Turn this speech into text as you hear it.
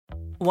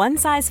One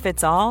size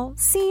fits all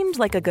seemed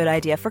like a good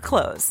idea for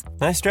clothes.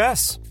 Nice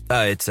dress.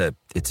 It's a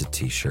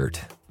t-shirt.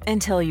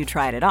 Until you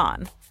tried it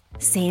on.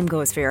 Same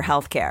goes for your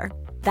healthcare.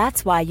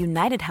 That's why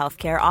United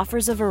Healthcare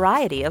offers a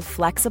variety of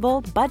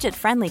flexible,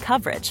 budget-friendly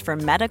coverage for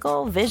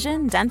medical,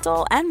 vision,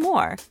 dental, and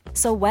more.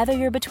 So whether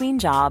you're between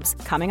jobs,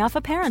 coming off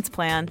a parent's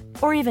plan,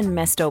 or even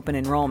missed open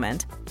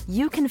enrollment,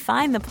 you can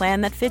find the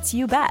plan that fits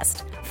you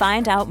best.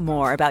 Find out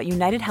more about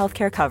United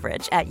Healthcare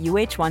coverage at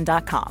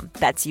uh1.com.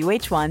 That's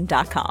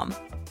uh1.com.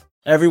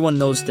 Everyone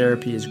knows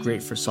therapy is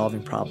great for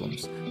solving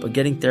problems, but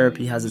getting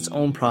therapy has its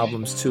own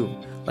problems too,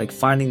 like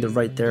finding the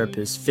right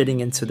therapist,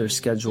 fitting into their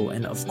schedule,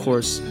 and of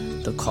course,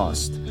 the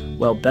cost.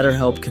 Well,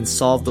 BetterHelp can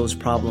solve those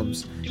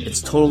problems. It's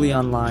totally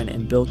online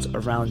and built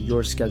around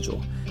your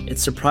schedule.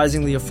 It's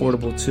surprisingly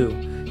affordable too.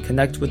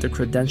 Connect with a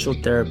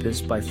credentialed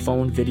therapist by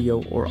phone,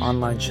 video, or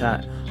online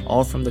chat,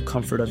 all from the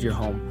comfort of your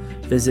home.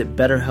 Visit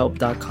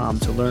BetterHelp.com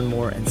to learn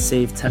more and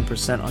save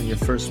 10% on your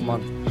first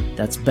month.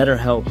 That's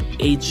BetterHelp,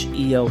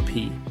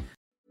 H-E-L-P.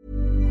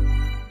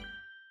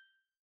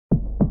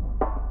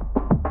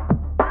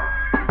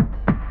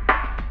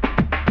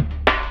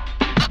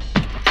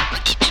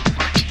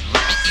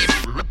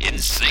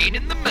 Insane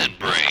in the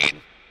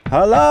Membrane.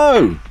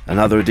 Hello!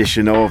 Another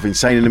edition of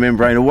Insane in the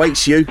Membrane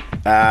awaits you.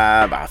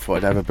 I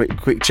thought I'd have a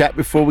quick chat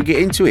before we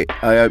get into it.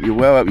 I hope you're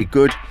well, I hope you're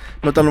good.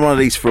 Not done one of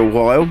these for a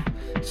while.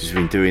 Just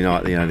been doing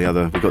like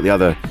we've got the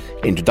other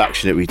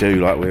introduction that we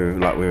do, like we're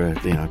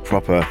a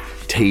proper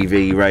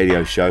TV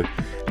radio show.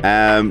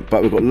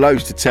 But we've got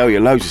loads to tell you,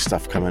 loads of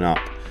stuff coming up.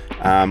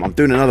 I'm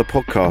doing another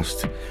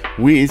podcast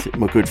with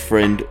my good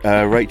friend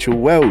Rachel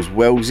Wells,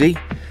 Wellsy.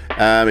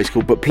 It's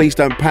called But Please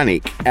Don't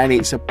Panic, and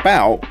it's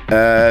about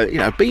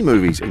B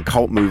movies and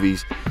cult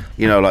movies,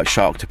 like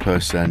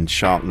Sharktopus and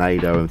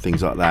Sharknado and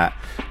things like that.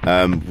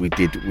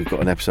 We've got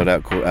an episode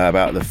out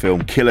about the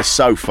film Killer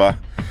Sofa,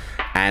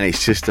 and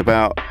it's just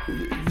about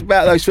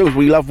those films.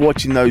 We love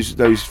watching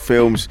those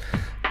films.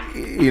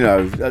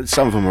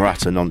 Some of them are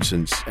utter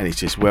nonsense, and it's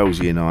just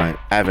Wellesley and I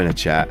having a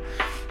chat.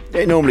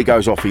 It normally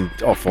goes off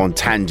on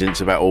tangents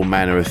about all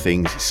manner of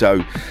things.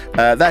 So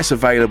that's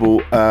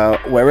available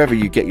wherever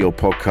you get your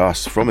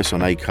podcasts from us on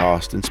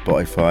Acast and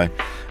Spotify.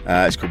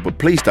 It's called But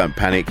Please Don't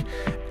Panic.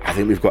 I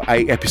think we've got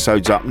 8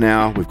 episodes up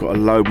now. We've got a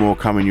load more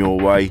coming your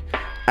way.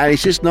 And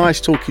it's just nice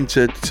talking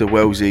to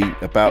Wellesley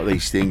about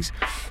these things.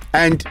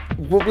 And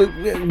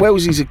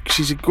Wellesley's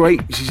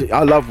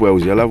I love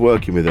Wellesley. I love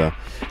working with her.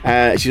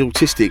 She's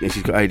autistic and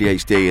she's got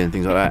ADHD and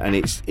things like that. And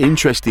it's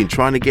interesting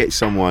trying to get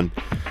someone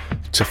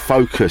to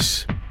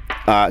focus,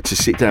 to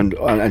sit down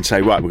and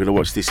say, right, we're going to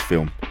watch this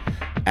film,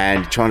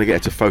 and trying to get her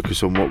to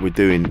focus on what we're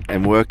doing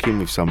and working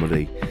with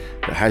somebody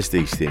that has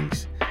these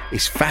things.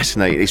 It's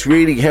fascinating. It's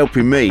really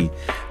helping me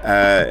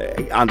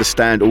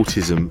understand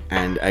autism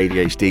and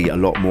ADHD a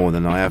lot more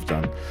than I have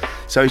done.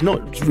 So it's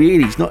not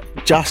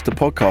just a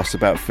podcast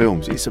about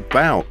films. It's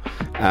about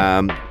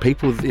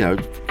people,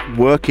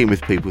 working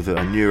with people that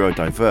are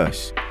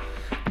neurodiverse.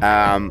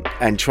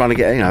 And trying to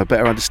get a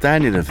better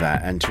understanding of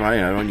that, and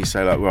when you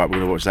say like, right, we're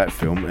going to watch that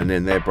film, and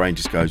then their brain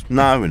just goes,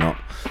 no, we're not.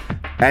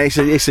 And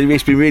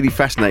it's been really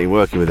fascinating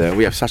working with her.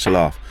 We have such a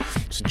laugh.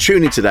 So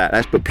tune into that.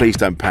 That's But Please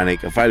Don't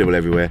Panic, available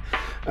everywhere.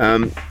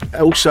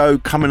 Also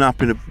coming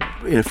up in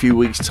a few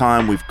weeks'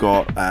 time, we've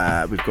got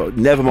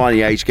Never Mind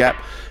the Age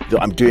Gap that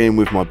I'm doing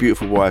with my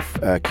beautiful wife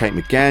Kate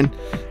McGann,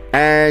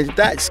 and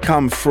that's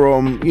come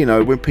from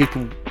when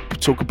people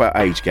talk about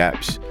age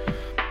gaps.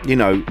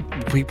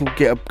 People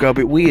go a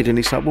bit weird, and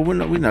it's like, well,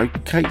 we know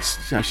Kate's,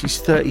 she's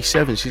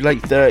 37, she's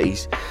late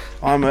 30s.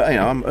 I'm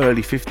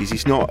early 50s.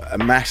 It's not a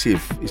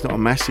massive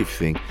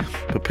thing,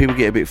 but people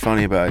get a bit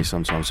funny about it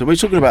sometimes. So we're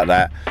talking about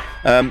that,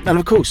 and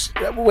of course,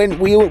 when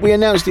we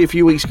announced it a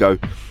few weeks ago,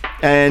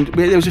 and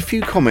there was a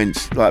few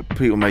comments, like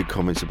people made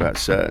comments about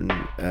certain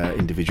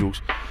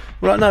individuals.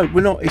 We're like, no,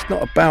 we're not. It's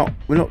not about.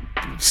 We're not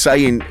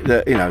saying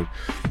that. We're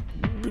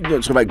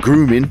not talking about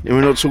grooming, and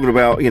we're not talking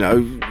about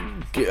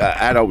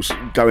adults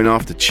going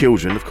after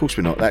children. Of course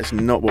we're not. That's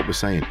not what we're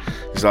saying.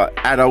 It's like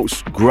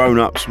adults,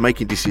 grown-ups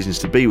making decisions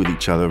to be with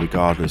each other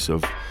regardless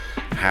of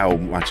how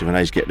much of an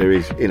age gap there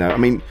is.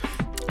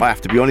 I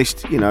have to be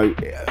honest,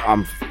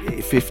 I'm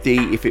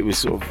 50. If it was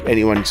sort of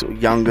anyone sort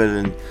of younger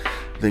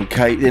than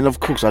Kate, then of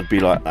course I'd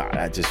be like,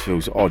 that just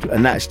feels odd.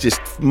 And that's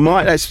just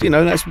that's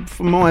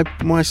from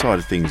my side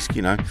of things,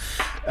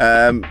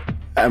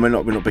 and we're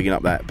not bigging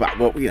up that, but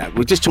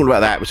we're just talking about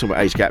that. We're talking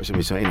about age gaps, and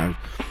we're saying,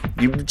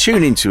 you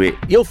tune into it,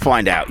 you'll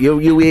find out. You'll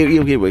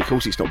hear. Of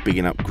course, it's not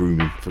bigging up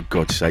grooming, for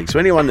God's sake. So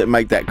anyone that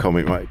made that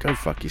comment, right, go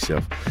fuck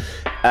yourself.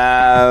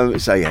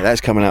 So yeah,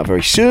 that's coming out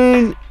very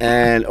soon,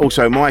 and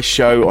also my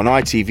show on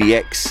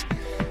ITVX.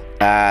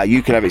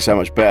 You Can Have It So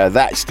Much Better.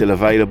 That's still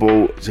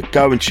available. So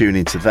go and tune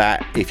into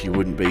that if you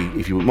wouldn't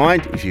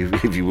mind. If you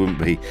wouldn't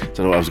be, don't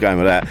know what I was going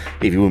with that.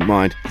 If you wouldn't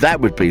mind, that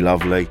would be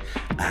lovely.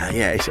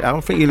 I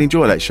think you'll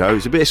enjoy that show.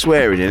 There's a bit of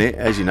swearing in it,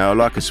 as you know. I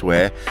like a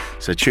swear,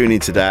 so tune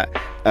into that.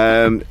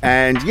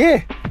 And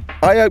yeah,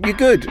 I hope you're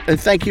good, and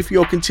thank you for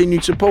your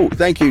continued support.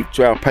 Thank you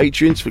to our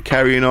patrons for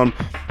carrying on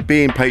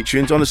being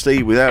patrons.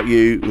 Honestly, without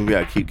you, we'll be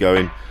able to keep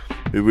going.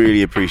 We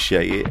really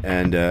appreciate it.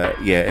 And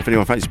if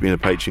anyone fancies being a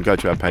patron, go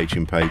to our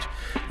Patreon page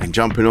and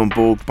jumping on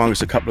board, bung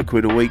us a couple of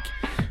quid a week,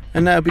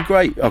 and that'll be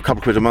great. A couple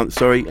of quid a month,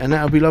 sorry, and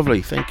that'll be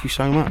lovely. Thank you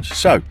so much.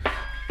 So,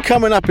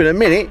 coming up in a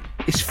minute,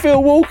 it's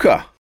Phil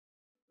Walker.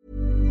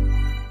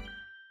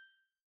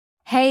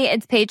 Hey,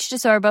 it's Paige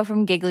DeSorbo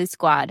from Giggly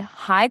Squad.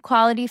 High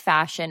quality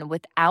fashion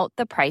without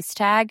the price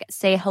tag.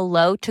 Say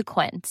hello to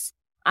Quince.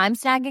 I'm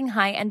snagging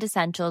high-end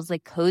essentials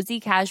like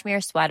cozy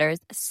cashmere sweaters,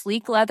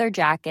 sleek leather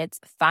jackets,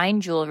 fine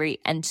jewelry,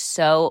 and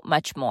so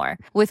much more.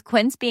 With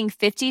Quince being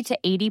 50 to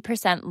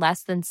 80%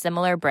 less than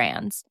similar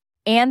brands.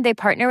 And they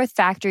partner with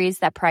factories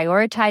that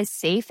prioritize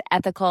safe,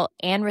 ethical,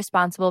 and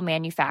responsible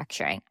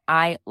manufacturing.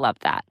 I love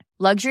that.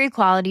 Luxury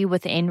quality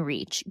within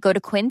reach. Go to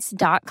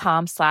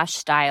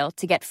quince.com/style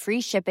to get free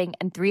shipping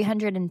and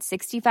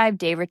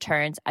 365-day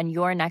returns on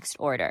your next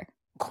order.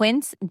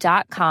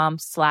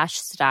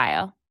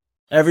 Quince.com/style.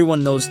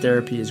 Everyone knows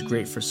therapy is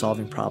great for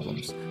solving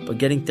problems, but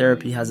getting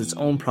therapy has its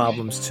own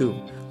problems too,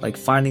 like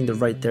finding the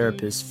right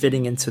therapist,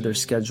 fitting into their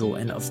schedule,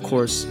 and of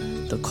course,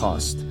 the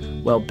cost.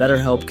 Well,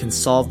 BetterHelp can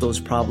solve those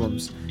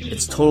problems.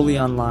 It's totally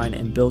online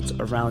and built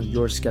around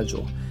your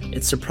schedule.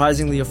 It's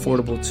surprisingly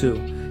affordable too.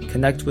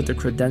 Connect with a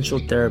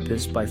credentialed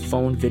therapist by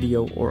phone,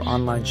 video, or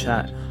online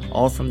chat,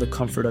 all from the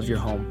comfort of your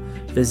home.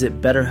 Visit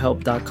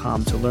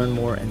BetterHelp.com to learn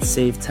more and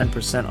save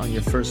 10% on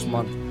your first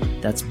month.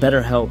 That's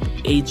BetterHelp,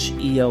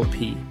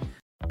 H-E-L-P.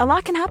 A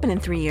lot can happen in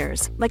 3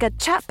 years, like a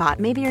chatbot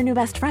may be your new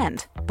best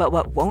friend. But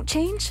what won't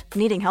change?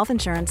 Needing health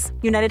insurance.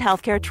 United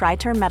Healthcare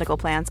Tri-Term Medical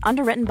Plans,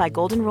 underwritten by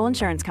Golden Rule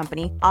Insurance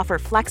Company, offer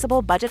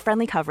flexible,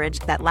 budget-friendly coverage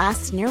that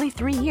lasts nearly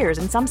 3 years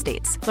in some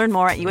states. Learn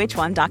more at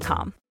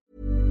UH1.com.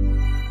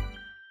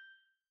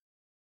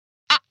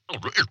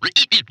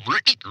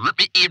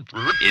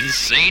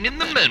 Insane in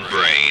the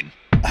Membrane.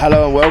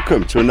 Hello and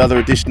welcome to another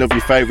edition of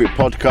your favourite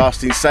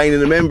podcast, Insane in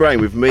the Membrane,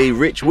 with me,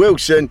 Rich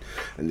Wilson.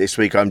 And this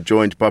week I'm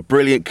joined by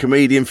brilliant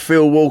comedian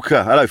Phil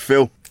Walker. Hello,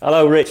 Phil.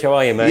 Hello, Rich. How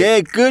are you, mate?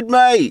 Yeah, good,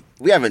 mate.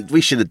 We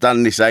should have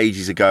done this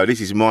ages ago.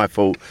 This is my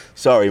fault.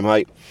 Sorry,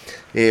 mate.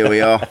 Here we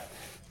are.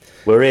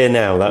 We're here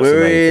now.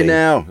 We're here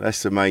now.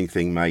 That's the main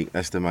thing, mate.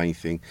 That's the main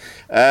thing.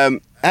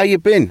 How you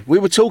been? We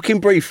were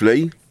talking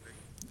briefly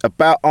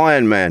about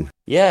Iron Man.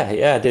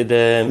 Yeah, I did.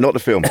 Not the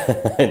film.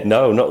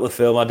 No, not the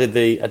film. I did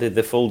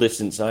the full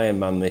distance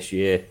Ironman this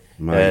year.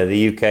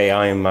 The UK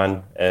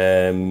Ironman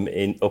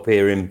up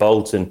here in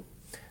Bolton.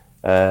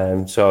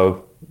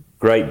 So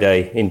great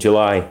day in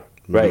July.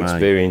 Great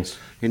experience.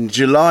 In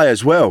July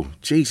as well.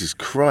 Jesus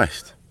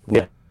Christ.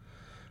 Yeah.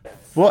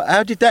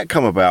 How did that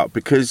come about?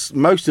 Because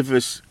most of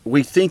us,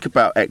 we think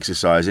about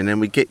exercising and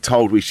we get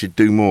told we should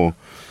do more.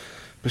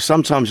 But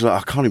sometimes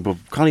I can't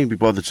even be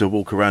bothered to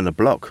walk around the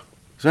block.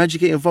 So how did you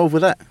get involved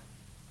with that?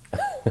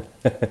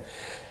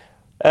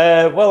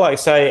 Well, like I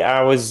say,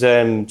 I was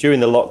during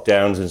the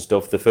lockdowns and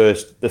stuff. The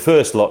first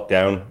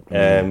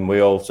lockdown, we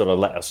all sort of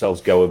let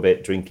ourselves go a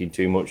bit, drinking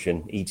too much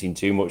and eating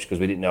too much because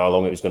we didn't know how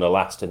long it was going to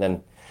last. And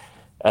then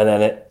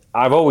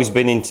I've always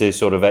been into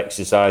sort of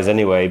exercise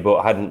anyway, but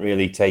I hadn't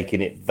really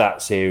taken it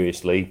that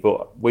seriously.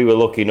 But we were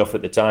lucky enough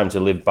at the time to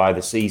live by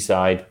the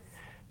seaside,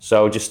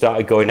 so I just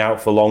started going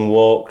out for long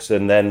walks,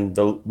 and then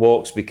the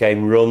walks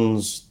became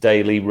runs,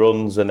 daily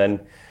runs, and then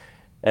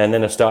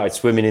I started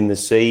swimming in the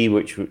sea,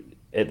 which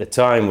at the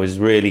time was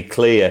really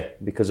clear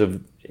because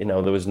of,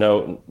 there was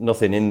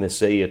nothing in the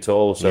sea at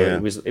all. So yeah.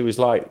 It was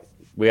like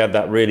we had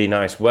that really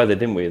nice weather,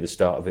 didn't we, at the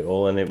start of it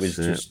all? And it was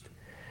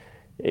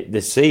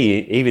the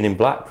sea, even in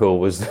Blackpool,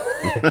 was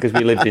because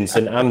we lived in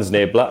St Anne's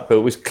near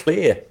Blackpool, was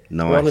clear.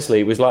 Nice. Honestly,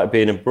 it was like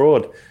being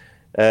abroad.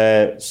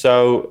 And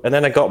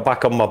then I got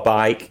back on my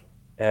bike.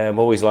 I've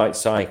always liked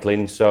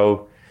cycling,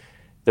 so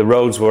the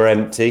roads were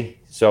empty.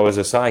 So as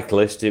a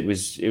cyclist, it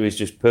was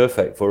just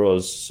perfect for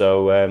us.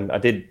 So I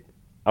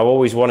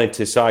always wanted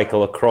to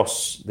cycle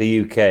across the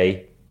UK.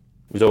 It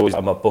was always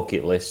on my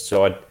bucket list.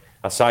 So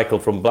I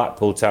cycled from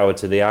Blackpool Tower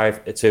to the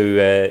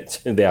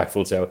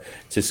Eiffel Tower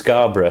to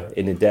Scarborough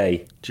in a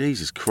day.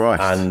 Jesus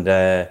Christ! And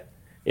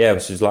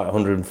which is like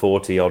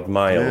 140 odd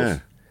miles. Yeah.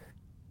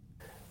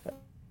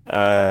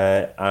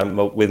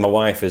 With my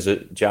wife as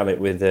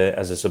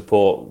a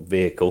support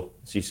vehicle.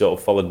 She sort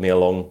of followed me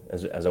along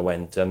as I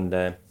went, and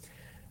I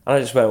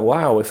just went,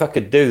 wow, if I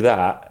could do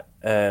that.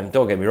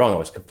 Don't get me wrong, I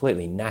was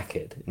completely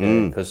knackered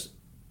because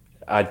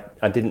I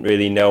didn't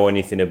really know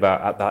anything at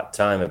that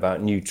time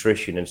about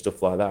nutrition and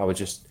stuff like that. I was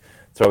just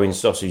throwing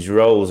sausage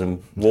rolls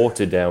and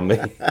water down me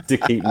to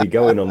keep me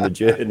going on the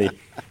journey.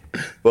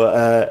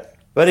 But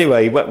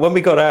anyway, when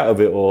we got out of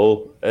it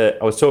all, I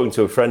was talking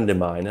to a friend of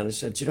mine and I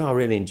said, do you know, I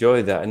really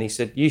enjoyed that. And he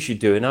said, you should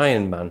do an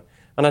Ironman.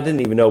 And I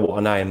didn't even know what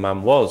an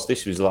Ironman was.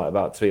 This was like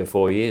about 3 or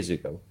 4 years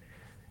ago.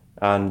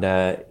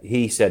 And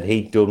he said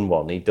he'd done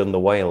one. He'd done the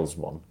Wales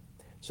one.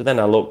 So then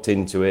I looked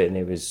into it, and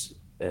it was,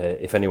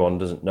 if anyone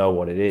doesn't know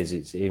what it is,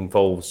 it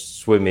involves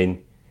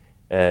swimming,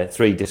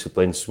 3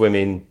 disciplines,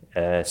 swimming,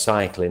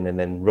 cycling, and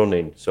then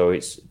running. So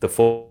it's the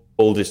full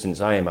distance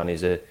Ironman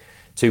is a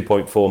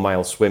 2.4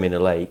 mile swim in a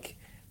lake,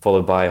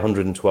 followed by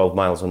 112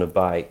 miles on a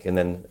bike, and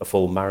then a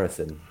full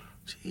marathon.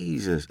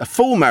 Jesus. A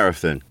full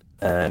marathon?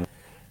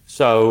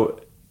 So,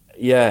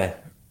 yeah,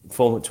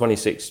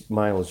 26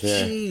 miles,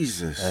 yeah.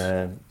 Jesus.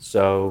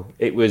 So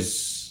it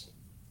was,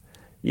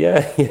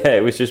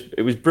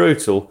 it was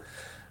brutal.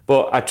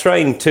 But I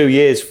trained 2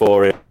 years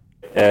for it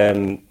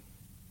and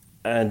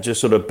just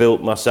sort of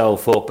built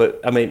myself up. But,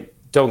 I mean,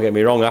 don't get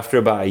me wrong, after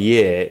about a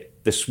year,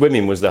 the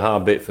swimming was the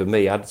hard bit for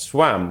me. I'd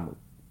swam,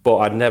 but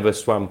I'd never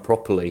swam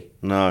properly.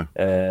 No.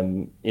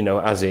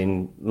 As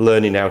in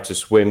learning how to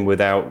swim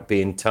without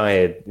being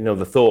tired.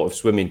 The thought of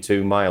swimming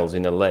 2 miles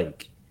in a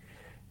lake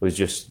was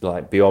just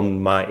like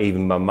beyond my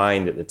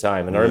mind at the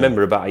time. And I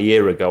remember about a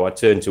year ago, I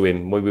turned to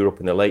him when we were up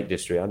in the Lake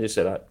District. I just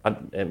said,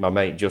 my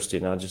mate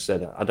Justin, I just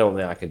said, I don't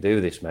think I can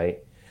do this, mate.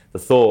 The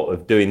thought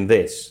of doing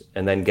this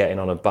and then getting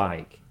on a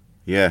bike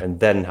and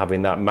then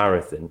having that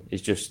marathon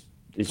is just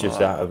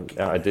out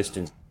of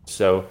distance.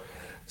 So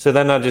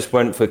then I just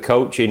went for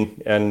coaching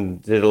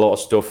and did a lot of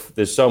stuff.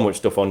 There's so much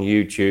stuff on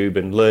YouTube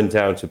and learned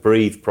how to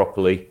breathe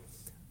properly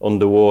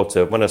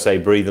underwater. When I say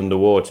breathe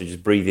underwater,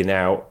 just breathing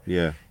out.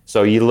 Yeah.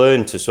 So you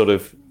learn to sort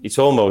of, it's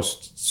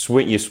almost,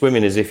 you're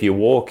swimming as if you're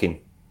walking.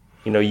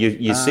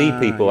 You see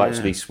people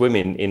actually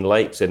swimming in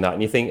lakes and that,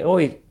 and you think,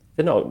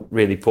 they're not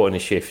really putting a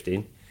shift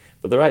in,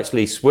 but they're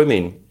actually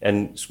swimming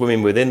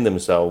within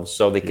themselves,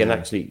 so you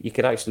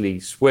can actually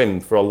swim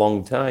for a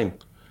long time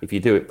if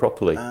you do it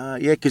properly.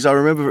 Because I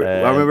remember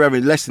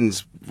having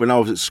lessons when I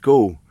was at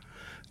school,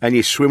 and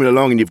you're swimming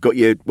along, and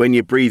when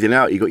you're breathing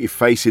out, you've got your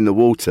face in the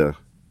water.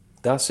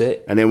 That's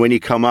it. And then when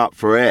you come up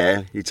for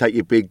air, you take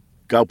your big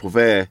gulp of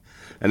air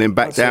and then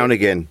back down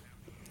again.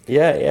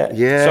 Yeah.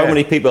 So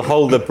many people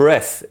hold their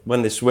breath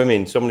when they're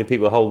swimming. So many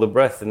people hold their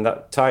breath, and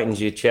that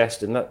tightens your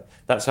chest, and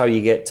that's how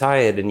you get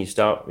tired, and you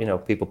start,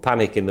 people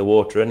panic in the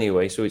water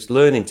anyway. So it's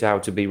learning how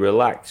to be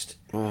relaxed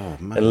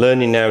and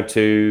learning how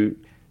to.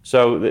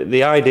 So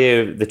the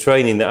idea of the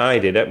training that I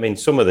did, I mean,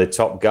 some of the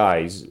top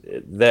guys,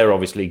 they're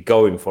obviously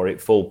going for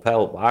it full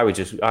pelt. I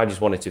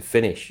just wanted to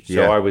finish.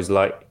 So I was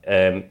like,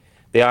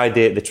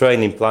 the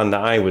training plan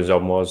that I was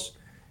on was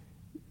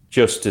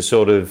just to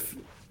sort of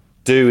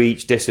do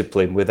each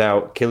discipline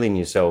without killing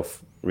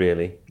yourself,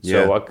 really.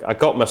 So I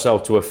got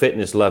myself to a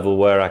fitness level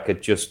where I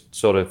could just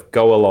sort of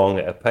go along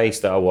at a pace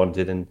that I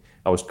wanted, and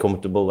I was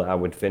comfortable that I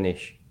would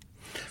finish.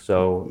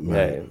 So,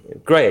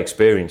 great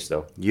experience,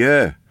 though.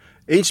 Yeah.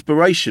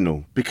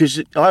 Inspirational,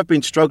 because I've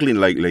been struggling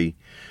lately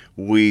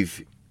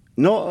with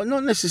not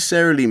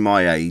necessarily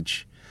my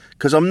age,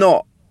 because I'm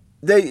not.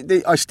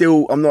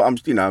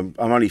 I'm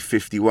only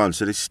 51,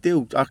 so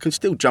I can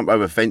still jump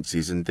over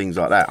fences and things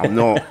like that.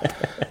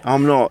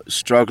 I'm not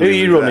struggling. Who are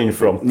you running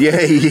from?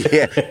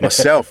 Yeah,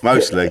 myself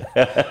mostly.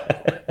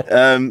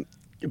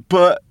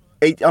 But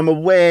I'm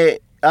aware.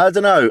 I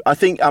don't know. I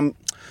think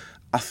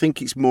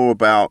it's more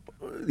about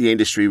the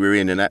industry we're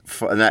in, and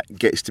that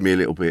gets to me a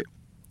little bit.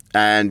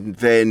 And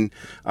then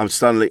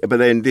but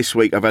then this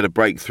week I've had a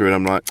breakthrough, and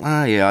I'm like,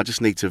 I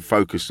just need to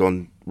focus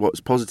on what's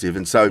positive.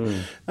 And so,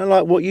 and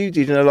like what you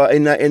did, like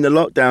in the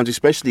lockdowns,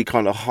 especially,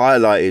 kind of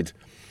highlighted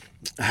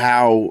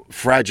how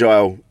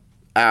fragile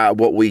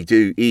what we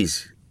do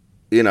is.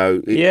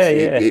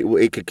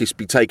 It could just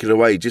be taken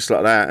away just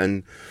like that,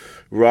 and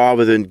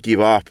rather than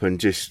give up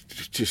and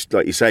just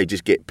like you say,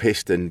 just get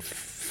pissed and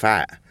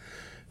fat.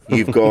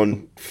 You've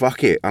gone,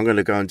 fuck it, I'm going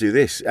to go and do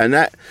this. And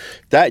that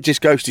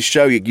just goes to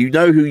show you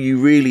who you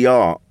really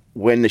are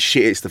when the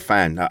shit hits the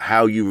fan, like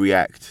how you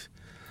react.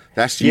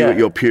 That's you at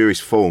your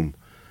purest form.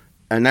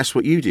 And that's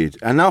what you did.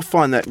 And I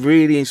find that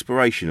really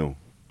inspirational.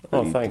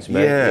 Oh, thanks,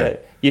 mate. Yeah.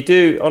 You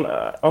do,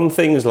 on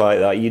things like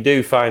that, you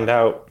do find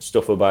out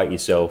stuff about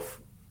yourself,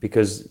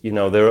 because,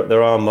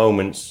 there are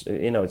moments,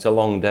 it's a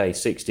long day,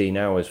 16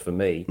 hours for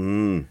me.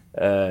 On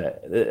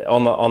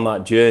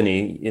that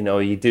journey,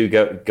 you do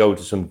go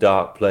to some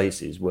dark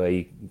places where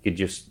you could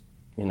just,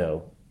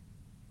 and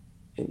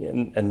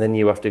then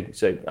you have to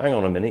say, hang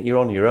on a minute, you're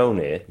on your own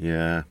here.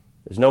 Yeah.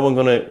 There's no one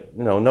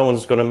no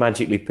one's going to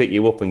magically pick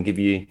you up and give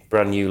you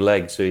brand new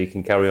legs so you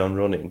can carry on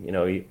running.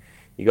 You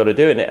got to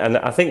do it. And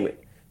I think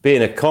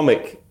being a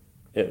comic,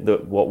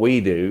 what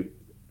we do,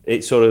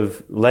 it sort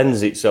of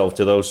lends itself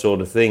to those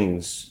sort of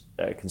things.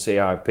 I can see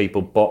how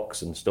people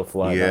box and stuff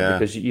like that,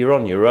 because you're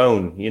on your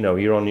own.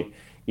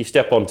 You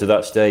step onto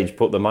that stage,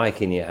 put the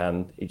mic in your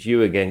hand. It's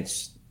you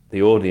against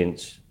the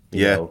audience.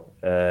 So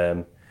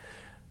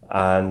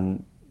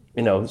the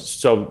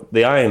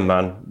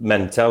Ironman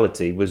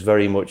mentality was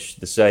very much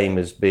the same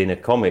as being a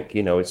comic.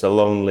 It's a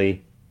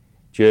lonely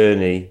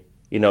journey.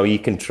 You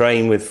can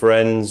train with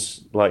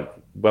friends, like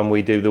when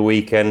we do the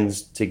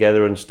weekends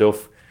together and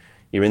stuff.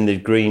 You're in the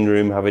green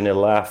room having a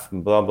laugh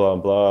and blah, blah,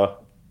 blah.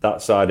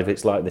 That side of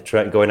it's like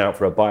the going out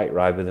for a bike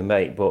ride with a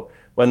mate. But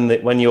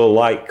when your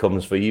light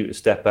comes for you to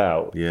step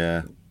out,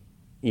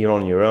 you're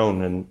on your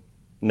own. And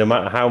no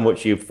matter how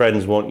much your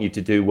friends want you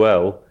to do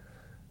well,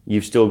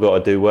 you've still got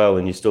to do well,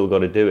 and you still got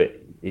to do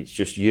it. It's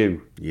just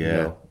you.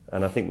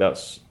 And I think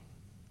it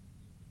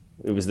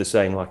was the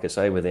same, like I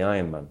say, with the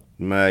Ironman.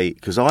 Mate,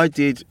 because I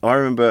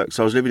remember,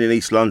 I was living in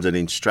East London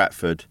in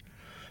Stratford,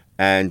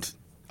 and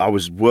I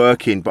was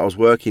working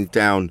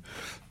down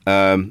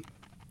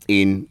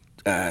in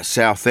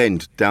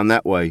Southend down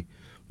that way,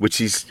 which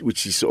is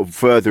sort of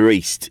further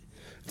east.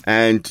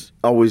 And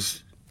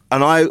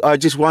I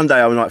just one day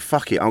I was like,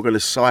 fuck it, I'm going to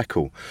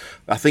cycle.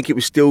 I think it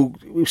was still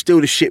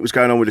the shit was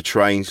going on with the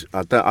trains.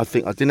 I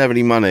think I didn't have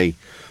any money,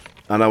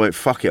 and I went,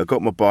 fuck it. I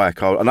got my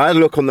bike, and I had a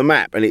look on the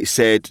map, and it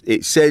said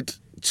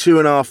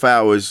 2.5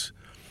 hours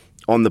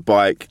on the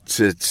bike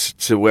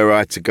to where I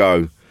had to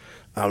go.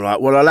 I'm like,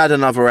 well, I'll add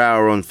another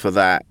hour on for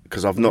that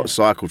because I've not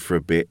cycled for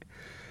a bit.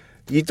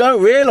 You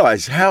don't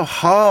realise how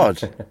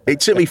hard it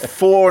took me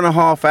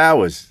 4.5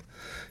 hours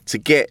to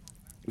get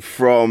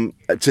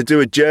to do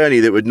a journey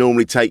that would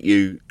normally take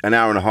you an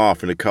hour and a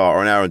half in a car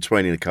or an hour and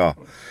 20 in a car.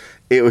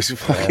 It was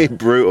fucking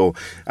brutal.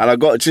 And I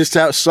got just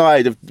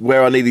outside of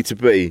where I needed to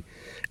be,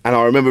 and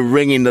I remember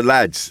ringing the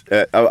lads.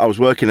 I was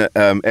working at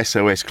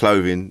SOS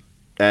Clothing,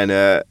 and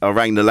I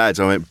rang the lads.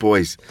 I went,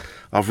 boys,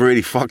 I've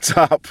really fucked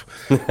up.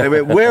 They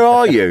went, where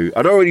are you?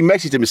 I'd already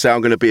messaged them to say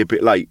I'm going to be a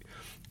bit late.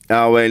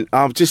 I went,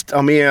 I'm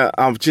here,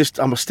 I'm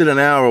still an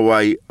hour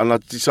away, and I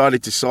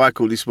decided to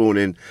cycle this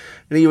morning.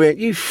 And he went,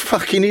 you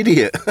fucking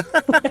idiot.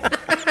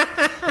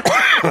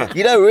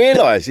 You don't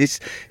realise, it's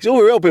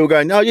all real people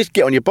going, no, just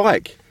get on your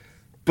bike.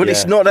 But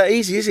it's not that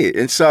easy, is it?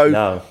 And so,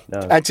 no.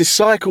 And to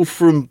cycle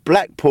from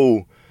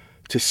Blackpool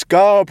to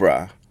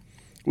Scarborough,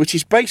 which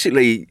is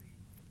basically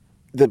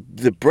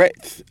the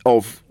breadth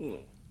of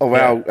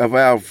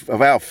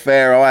our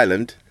fair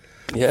island.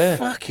 Yeah.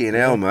 Fucking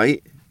hell,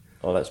 mate.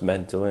 Oh, that's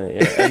mental, isn't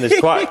it? Yeah. And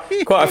there's quite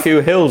a few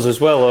hills as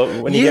well.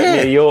 When you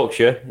get near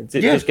Yorkshire, it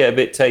does get a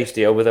bit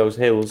tasty over those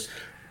hills.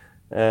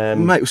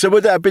 Mate, so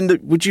would that have been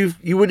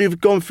you would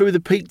have gone through the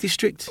Peak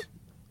District?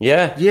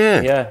 Yeah.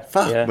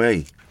 Fuck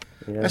me.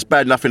 Yeah. That's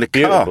bad enough in a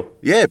car. Beautiful.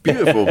 Yeah,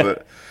 beautiful,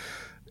 but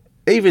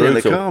even brutal.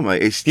 in a car,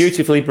 mate, it's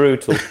beautifully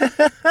brutal.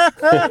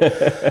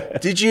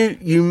 Did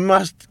you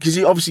must, because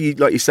obviously,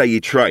 like you say,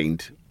 you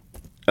trained,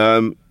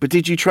 but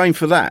did you train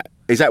for that?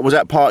 Was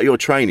that part of your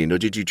training, or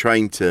did you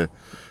train to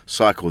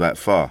cycle that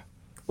far?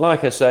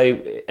 Like I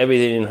say,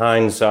 everything in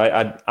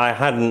hindsight, I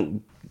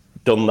hadn't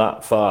done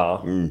that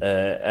far,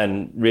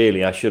 and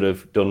really I should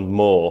have done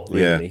more,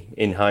 really,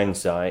 in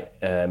hindsight,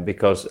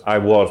 because I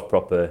was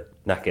proper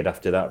knackered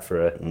after that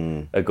for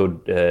a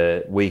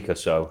good week or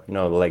so. You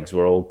know, the legs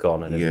were all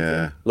gone and everything.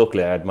 Yeah.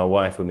 Luckily, I had my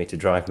wife with me to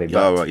drive me back.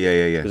 Oh, right.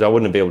 Yeah. Because I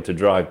wouldn't be able to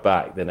drive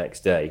back the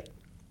next day.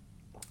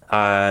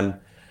 I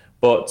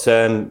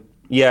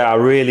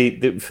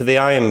really, for the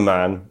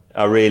Ironman,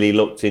 I really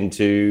looked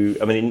into,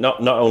 I mean,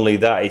 not only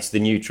that, it's the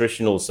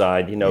nutritional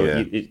side. You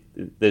know,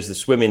 there's the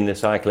swimming, the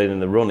cycling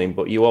and the running,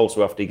 but you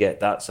also have to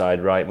get that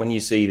side right. When you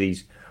see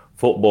these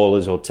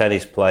footballers or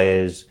tennis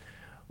players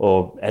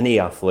or any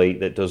athlete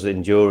that does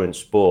endurance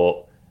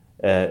sport,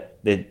 they're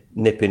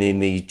nipping in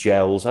these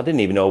gels. I didn't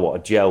even know what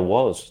a gel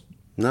was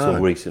until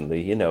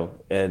recently, you know.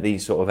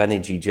 These sort of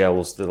energy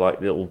gels, they're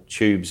like little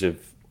tubes of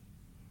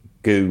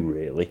goo,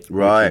 really.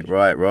 Right.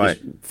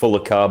 Full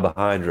of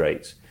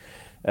carbohydrates.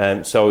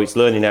 So it's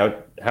learning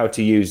how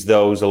to use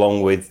those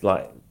along with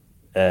like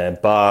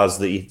bars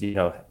that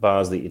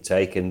you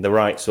take, and the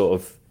right sort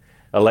of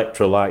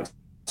electrolytes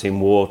in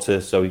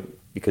water. So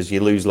because you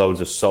lose loads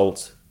of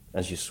salt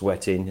as you're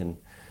sweating, and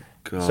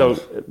so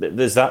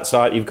there's that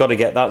side. You've got to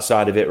get that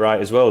side of it right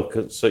as well,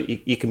 so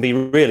you can be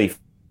really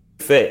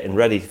fit and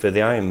ready for the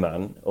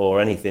Ironman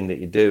or anything that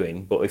you're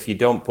doing. But if you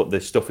don't put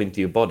this stuff into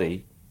your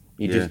body,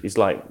 it's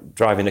like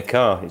driving a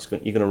car.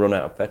 You're going to run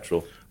out of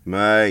petrol,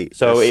 mate.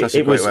 So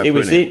it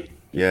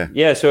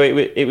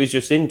was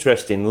just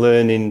interesting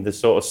learning the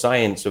sort of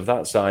science of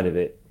that side of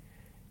it.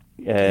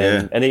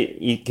 And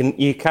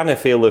you kind of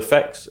feel the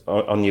effects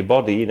on your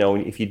body, you know,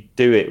 if you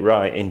do it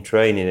right in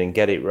training and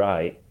get it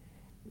right,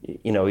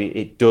 you know,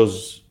 it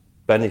does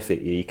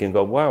benefit you. You can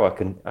go, wow,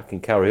 I can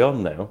carry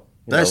on now.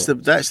 That's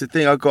the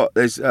thing I got.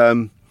 There's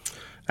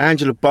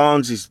Angela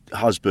Barnes'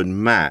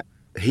 husband, Matt.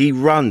 He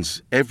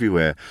runs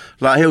everywhere.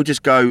 Like he'll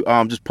just go,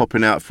 I'm just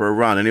popping out for a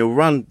run, and he'll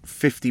run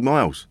 50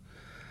 miles.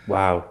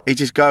 Wow. He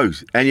just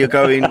goes, and you're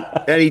going,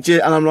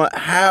 and I'm like,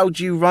 how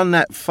do you run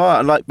that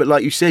far? But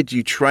like you said,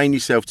 you train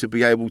yourself to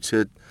be able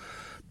to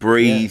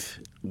breathe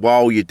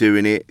while you're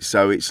doing it.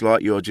 So it's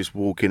like you're just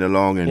walking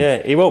along.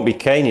 And he won't be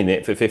caning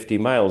it for 50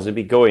 miles. He'll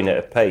be going at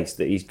a pace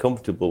that he's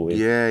comfortable with.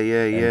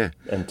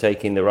 And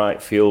taking the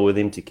right fuel with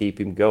him to keep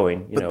him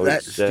going.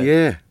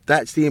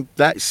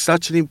 That's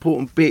such an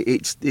important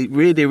bit.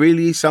 There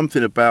really is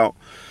something about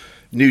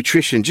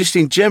nutrition, just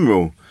in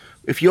general.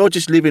 If you're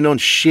just living on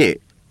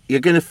shit, you're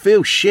going to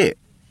feel shit.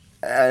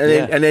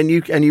 And then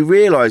you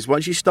realise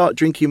once you start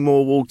drinking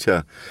more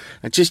water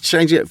and just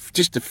change it,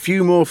 just a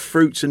few more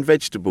fruits and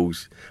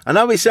vegetables. I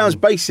know it sounds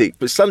basic,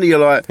 but suddenly you're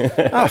like,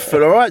 I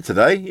feel all right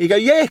today. You go,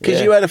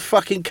 because you had a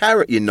fucking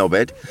carrot, you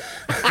knobhead.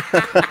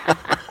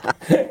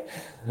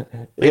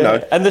 You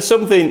know. And there's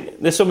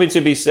something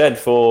to be said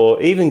for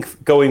even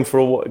going for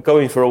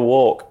a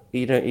walk.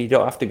 You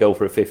don't have to go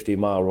for a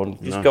 50-mile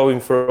run. Just going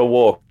for a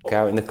walk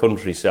out in the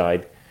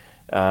countryside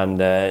and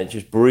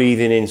just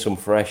breathing in some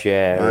fresh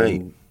air. Right.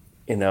 And,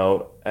 you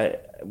know,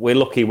 we're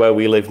lucky where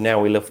we live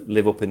now. We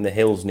live up in the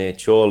hills near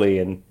Chorley,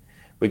 and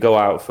we go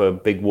out for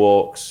big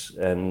walks,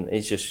 and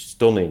it's just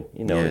stunning,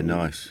 you know. Yeah,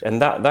 nice.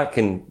 And that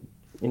can,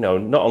 you know,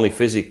 not only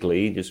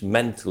physically, just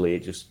mentally,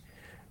 it just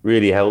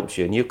really helps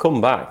you. And you come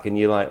back and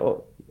you're like,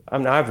 oh,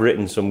 I've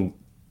written some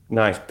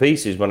nice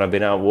pieces when I've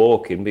been out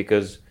walking,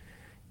 because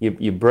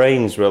your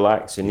brain's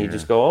relaxed and you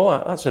just go,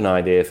 oh, that's an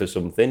idea for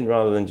something,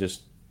 rather than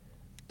just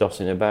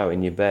dossing about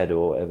in your bed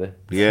or whatever.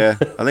 Yeah,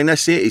 I think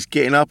that's it. It's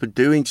getting up and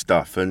doing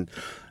stuff. And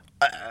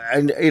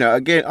you know,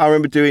 again, I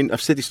remember doing,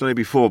 I've said this on here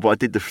before, but I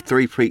did the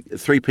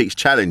Three Peaks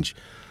Challenge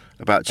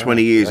about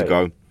 20 years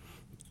ago.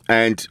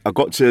 And I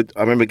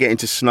remember getting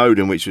to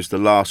Snowdon, which was the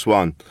last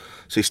one.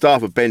 So you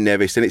start off at Ben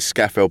Nevis, then it's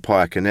Scafell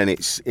Pike, and then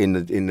it's in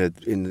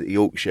the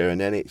Yorkshire, and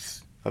then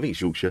I think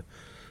it's Yorkshire.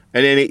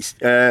 And then it's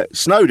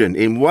Snowdon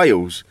in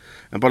Wales.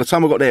 And by the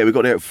time we got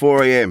there at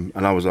 4 a.m.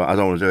 And I was like, I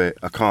don't want to do it.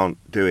 I can't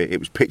do it. It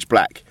was pitch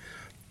black.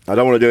 I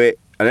don't want to do it.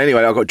 And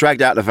anyway, I got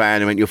dragged out of the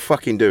van and went, you're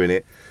fucking doing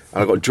it.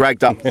 And I got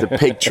dragged up the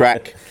pig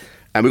track.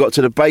 And we got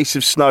to the base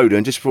of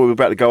Snowdon just before we were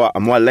about to go up.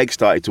 And my leg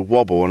started to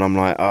wobble. And I'm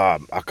like,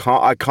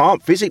 I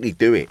can't physically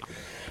do it.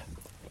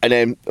 And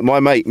then my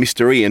mate,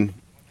 Mr. Ian,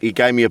 he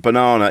gave me a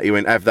banana. He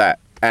went, have that.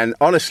 And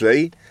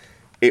honestly,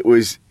 it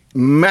was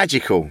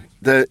magical.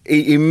 The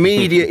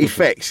immediate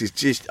effects is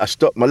just,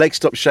 my legs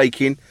stopped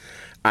shaking,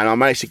 and I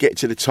managed to get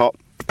to the top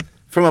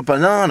from a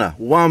banana,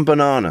 one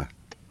banana.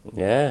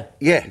 Yeah.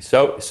 Yeah.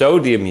 So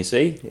sodium, you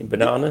see, in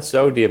banana,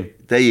 sodium.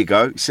 There you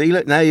go. See,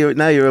 look, now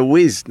you're a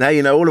whiz. Now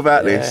you know all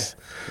about this.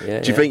 Yeah,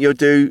 do you think you'll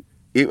do?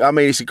 I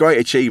mean, it's a great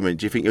achievement.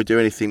 Do you think you'll do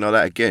anything like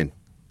that again?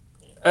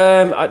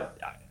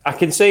 I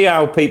can see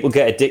how people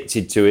get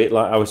addicted to it.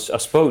 Like I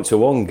spoke to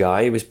one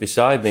guy. He was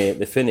beside me at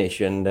the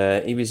finish, and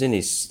he was in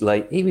his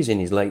late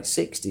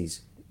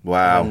 60s.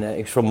 Wow. And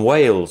he's from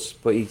Wales,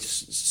 but he's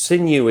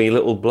sinewy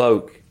little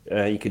bloke.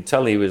 You could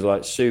tell he was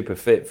like super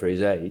fit for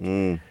his age.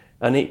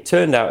 And it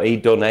turned out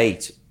he'd done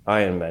 8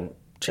 Ironmen.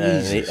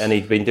 Jesus. And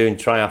he'd been doing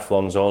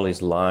triathlons all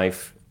his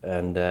life.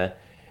 And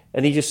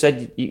he just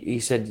said, he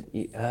said,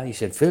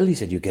 Phil, he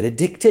said, you get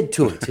addicted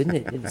to it, isn't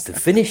it? It's the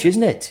finish,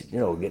 isn't it? You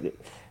know,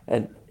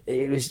 and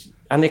it was,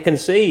 and I can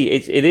see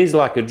it is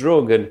like a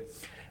drug. And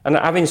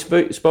having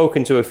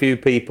spoken to a few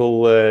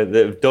people that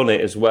have done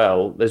it as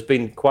well, there's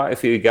been quite a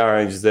few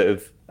guys that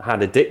have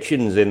had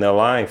addictions in their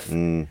life,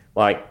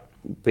 like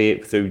be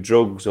it through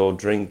drugs or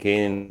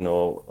drinking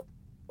or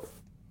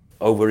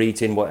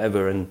overeating,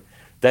 whatever, and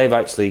they've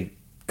actually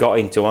got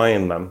into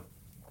Ironman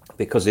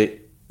because the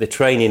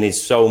training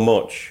is so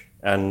much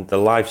and the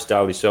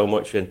lifestyle is so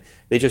much, and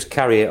they just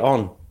carry it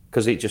on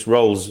because it just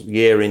rolls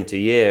year into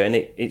year, and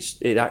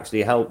it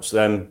actually helps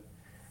them,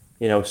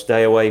 you know,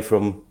 stay away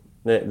from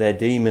their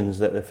demons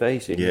that they're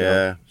facing.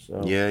 Yeah, you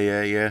know? So.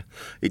 Yeah.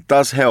 It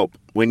does help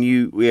when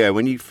you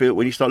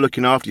start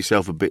looking after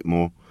yourself a bit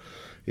more.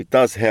 It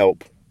does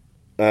help.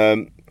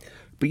 But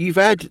you've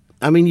had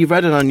an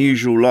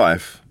unusual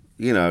life.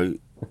 You know,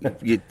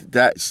 your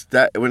dad is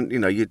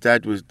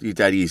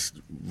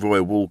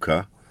Roy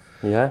Walker.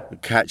 Yeah.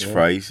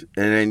 Catchphrase.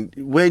 Yeah. And then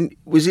when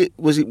was it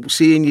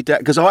seeing your dad?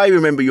 Because I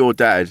remember your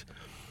dad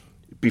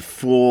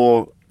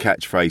before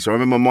Catchphrase. I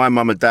remember my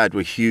mum and dad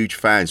were huge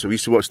fans. So we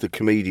used to watch the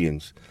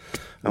comedians.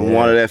 And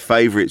one of their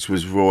favourites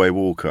was Roy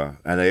Walker.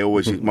 And they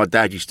always, my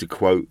dad used to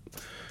quote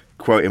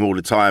him all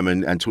the time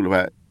and talk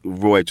about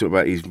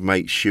his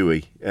mate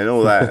Shuey and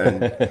all that.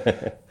 And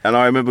and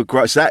I remember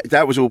so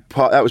that was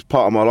part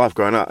of my life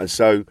growing up. And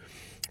so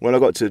when I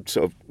got to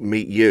sort of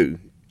meet you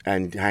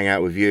and hang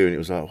out with you, and it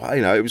was like, well,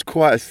 you know, it was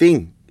quite a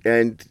thing.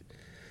 And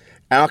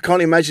I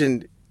can't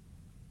imagine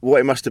what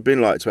it must have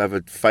been like to have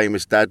a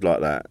famous dad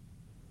like that.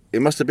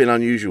 It must have been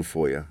unusual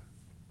for you.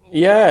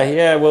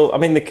 Yeah. Well, I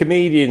mean, the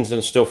comedians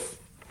and stuff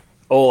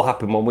all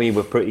happened when we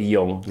were pretty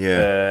young.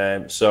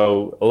 Yeah.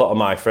 So a lot of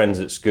my friends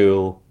at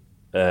school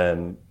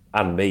and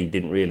me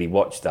didn't really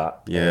watch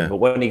that. Yeah. But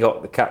when he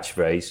got the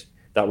Catchphrase,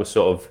 that was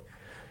sort of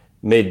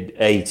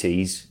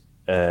mid-80s.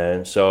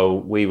 So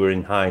we were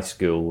in high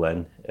school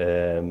then.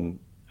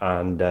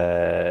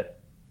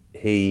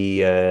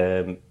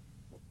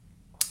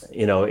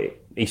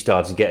 He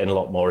started getting a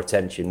lot more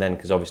attention then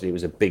because obviously it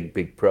was a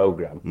big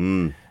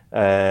program.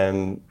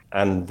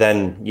 And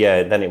then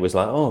it was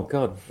like, oh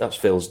God, that's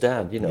Phil's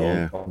dad,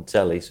 on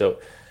telly. So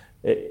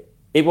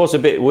it was a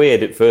bit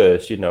weird at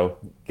first,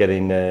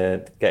 getting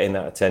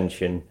that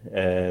attention.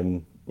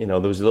 There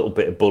was a little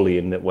bit of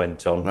bullying that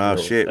went on. Oh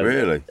shit,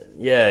 really?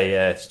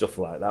 Yeah, stuff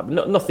like that.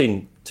 But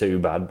nothing too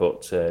bad,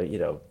 but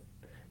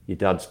your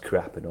dad's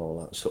crap and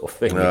all that sort of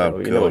thing.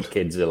 You know what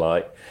kids are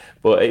like.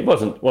 But it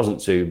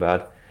wasn't too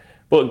bad.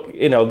 But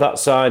that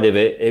side of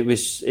it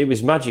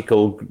was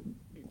magical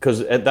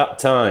because at that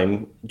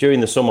time during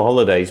the summer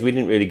holidays we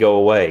didn't really go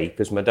away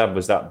because my dad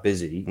was that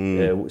busy.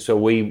 So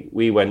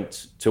we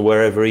went to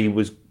wherever he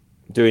was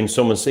doing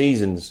summer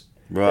seasons.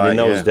 Right. And in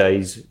those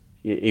days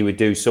he would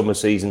do summer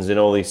seasons in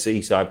all these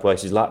seaside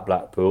places like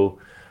Blackpool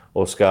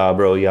or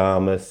Scarborough,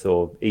 Yarmouth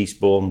or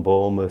Eastbourne,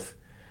 Bournemouth,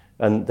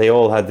 and they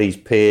all had these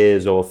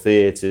piers or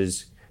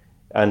theatres,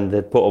 and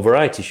they'd put a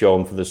variety show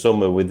on for the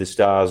summer with the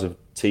stars of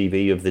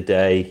TV of the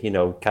day,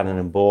 Cannon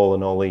and Ball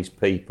and all these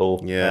people.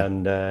 Yeah.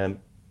 And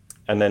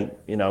And then,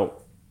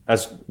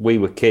 as we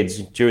were kids,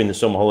 during the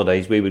summer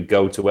holidays, we would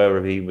go to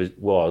wherever he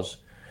was,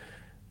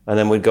 and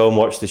then we'd go and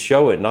watch the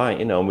show at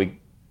night, and we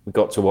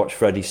got to watch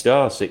Freddie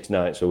Starr 6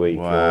 nights a week.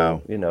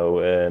 Wow.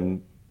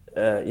 Or,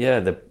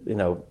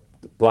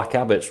 Black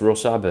Abbott's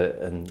Russ Abbott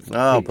and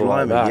people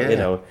blimey, like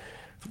that,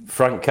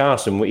 Frank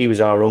Carson, he was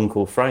our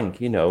Uncle Frank,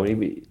 he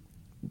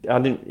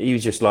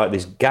was just like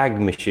this gag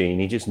machine.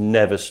 He just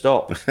never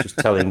stopped, just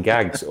telling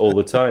gags all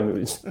the time. It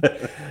was,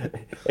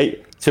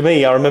 to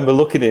me, I remember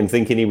looking at him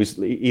thinking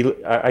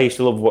I used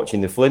to love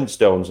watching the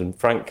Flintstones, and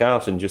Frank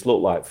Carson just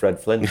looked like Fred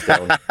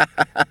Flintstone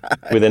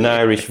with an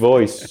Irish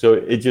voice. So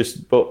he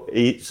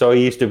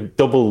used to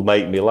double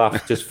make me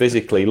laugh just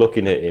physically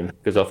looking at him,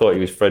 because I thought he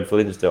was Fred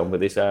Flintstone, but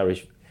this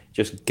Irish,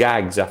 just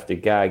gags after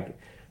gag.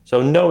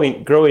 So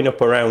growing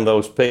up around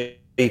those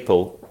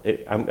people,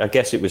 I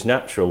guess it was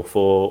natural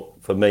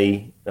for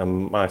me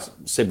and my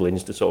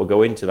siblings to sort of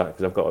go into that,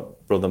 because I've got a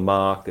brother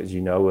Mark, as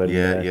you know, and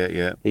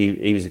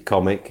he was a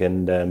comic,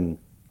 and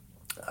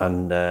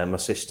my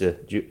sister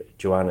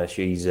Joanna,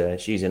 she's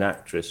an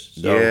actress.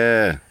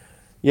 So,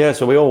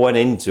 so we all went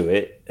into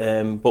it,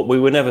 but we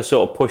were never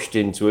sort of pushed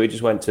into it. We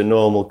just went to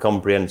normal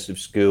comprehensive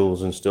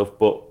schools and stuff,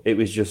 but it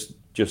was just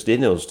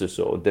in us to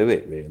sort of do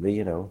it,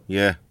 really,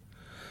 Yeah.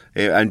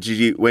 And did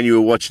you, when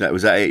you were watching that,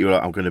 was that it? You were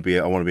like, I want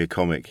to be a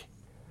comic.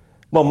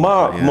 Well,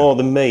 Mark, more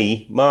than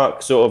me.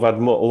 Mark sort of had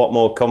a lot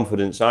more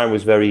confidence. I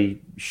was very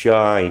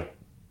shy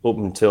up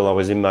until I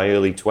was in my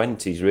early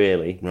 20s,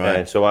 really.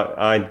 Right. So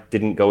I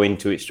didn't go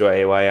into it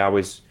straight away. I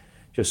was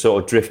just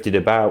sort of drifted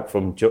about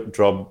from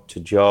job to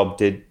job.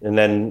 And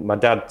then my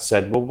dad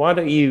said, well, why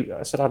don't you...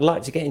 I said, I'd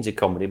like to get into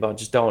comedy, but I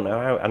just don't know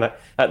how. And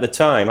at the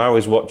time, I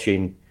was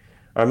watching...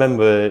 I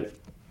remember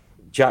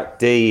Jack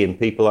Dee and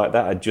people like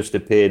that had just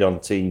appeared on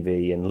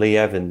TV, and Lee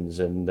Evans,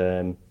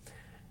 and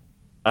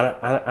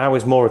I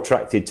was more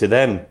attracted to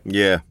them.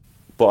 Yeah.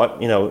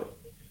 But,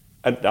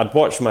 I'd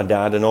watched my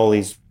dad and all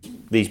these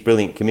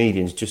brilliant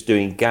comedians just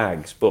doing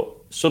gags, but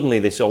suddenly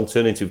this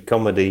alternative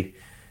comedy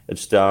had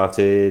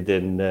started,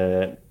 and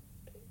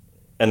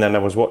then I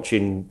was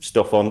watching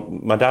stuff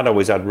on... My dad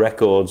always had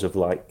records of,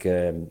 like,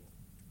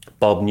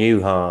 Bob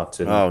Newhart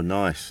and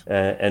nice,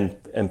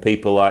 and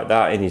people like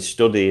that in his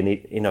study, and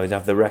he'd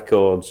have the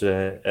records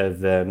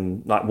of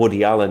like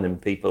Woody Allen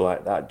and people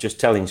like that, just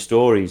telling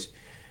stories,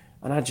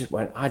 and I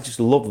just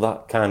love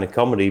that kind of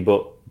comedy,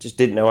 but just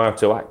didn't know how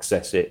to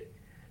access it.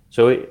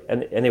 So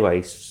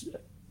anyway,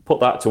 put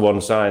that to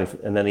one side,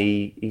 and then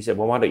he said,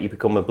 well, why don't you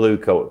become a blue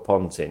coat at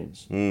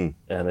Pontins? And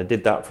I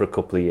did that for a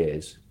couple of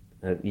years.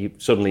 You're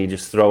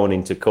just thrown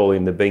into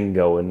calling the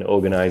bingo and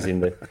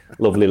organising the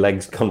Lovely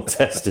Legs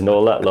contest and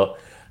all that lot.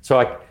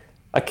 So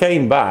I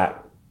came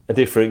back a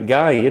different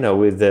guy,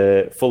 with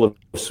full of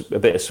a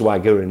bit of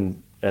swagger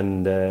and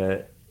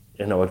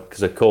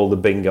because I called the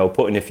bingo,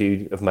 putting a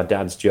few of my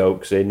dad's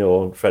jokes in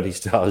or Freddie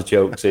Starr's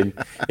jokes in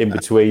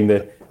between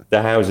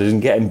the houses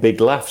and getting big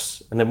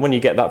laughs. And then when you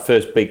get that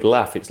first big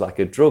laugh, it's like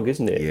a drug,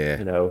 isn't it?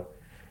 Yeah.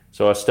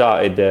 So I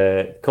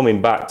started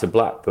coming back to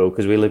Blackpool,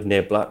 because we lived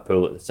near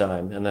Blackpool at the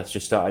time, and I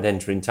just started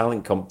entering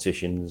talent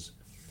competitions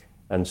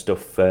and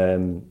stuff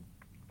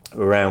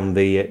around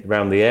the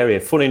area.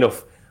 Funny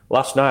enough,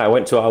 last night I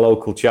went to our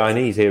local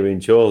Chinese here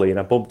in Chorley, and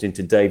I bumped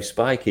into Dave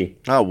Spikey.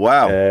 Oh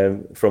wow!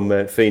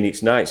 From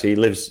Phoenix Nights. He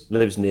lives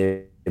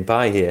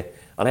nearby here,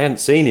 and I hadn't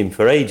seen him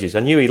for ages. I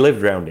knew he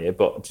lived around here,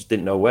 but I just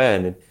didn't know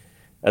where.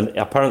 And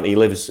apparently he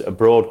lives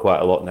abroad quite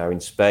a lot now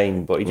in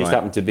Spain, but he just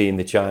happened to be in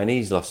the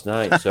Chinese last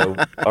night. So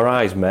our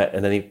eyes met,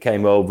 and then he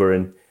came over,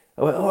 and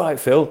I went, all right,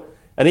 Phil.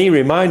 And he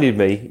reminded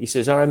me, he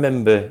says, I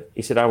remember,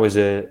 he said, I was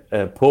a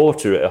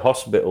porter at a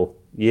hospital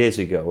years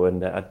ago,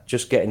 and I'd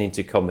just getting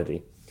into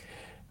comedy.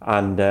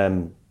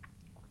 And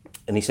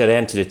he said, I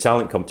entered a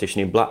talent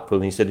competition in Blackpool,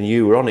 and he said, and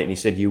you were on it, and he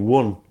said, you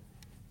won.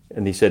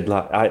 And he said,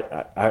 like,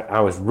 I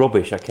was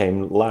rubbish, I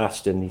came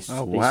last. And he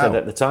said,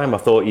 at the time, I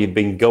thought you'd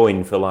been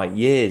going for like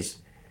years.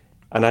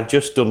 And I'd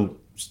just done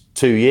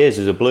 2 years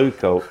as a blue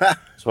coat.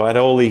 So I had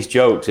all these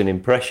jokes and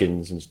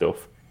impressions and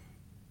stuff.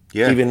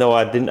 Yeah. Even though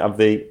I didn't have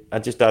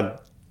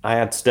I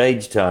had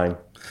stage time.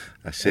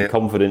 That's and it.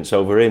 Confidence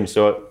over him.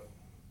 So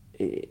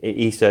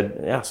I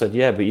said,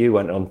 yeah, but you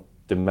went on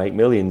to make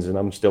millions and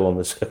I'm still on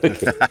the circuit.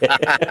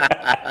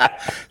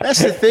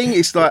 That's the thing.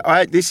 It's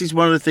like, this is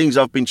one of the things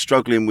I've been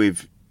struggling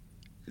with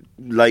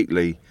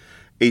lately.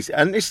 It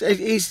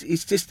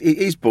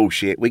is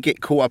bullshit. We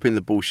get caught up in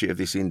the bullshit of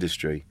this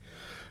industry.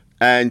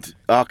 And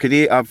I could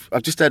hear,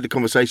 I've just had a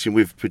conversation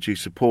with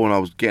producer Paul, and I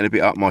was getting a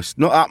bit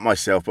not up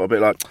myself, but a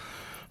bit like,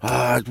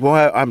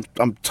 why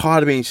I'm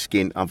tired of being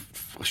skint. I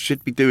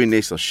should be doing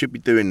this, I should be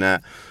doing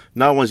that.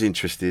 No one's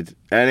interested.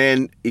 And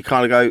then you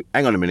kind of go,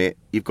 hang on a minute,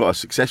 you've got a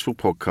successful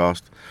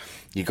podcast,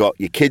 you got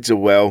your kids are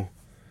well,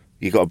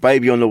 you got a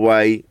baby on the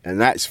way,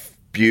 and that's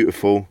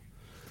beautiful.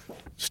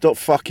 Stop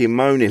fucking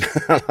moaning.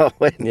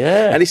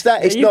 Yeah. And it's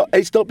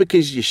not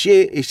because you're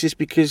shit, it's just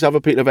because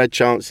other people have had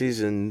chances,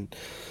 and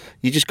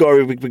you just got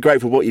to be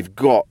grateful for what you've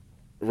got,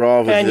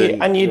 rather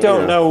than... You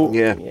don't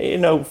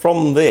know,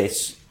 from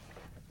this,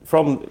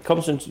 from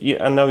constant...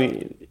 I know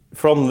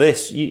from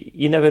this,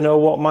 you never know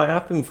what might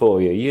happen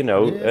for you. You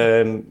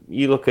know,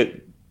 you look at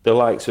the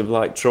likes of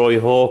like Troy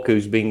Hawke,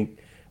 who's been,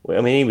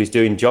 I mean, he was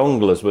doing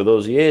jonglers with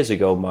us years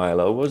ago,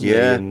 Milo, wasn't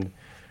he?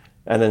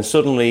 And then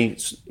suddenly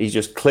he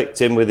just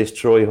clicked in with this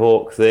Troy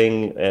Hawke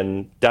thing,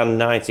 and Dan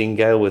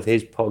Nightingale with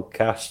his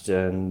podcast,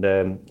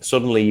 and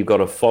suddenly you've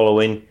got a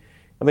following.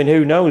 I mean,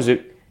 who knows?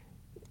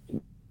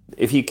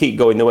 If you keep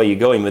going the way you're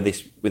going with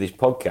this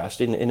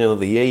podcast, in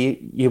another year,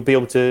 you'll be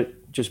able to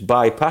just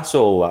bypass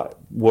all that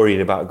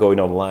worrying about going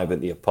on live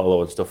at the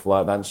Apollo and stuff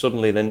like that. And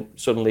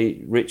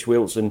suddenly Rich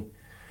Wilson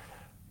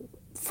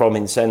from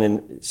Insane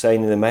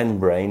in the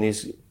Membrane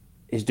is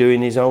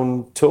doing his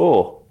own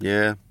tour.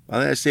 Yeah.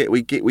 And that's it.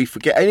 We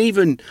forget, and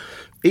even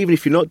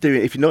if you're not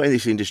in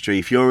this industry,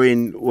 if you're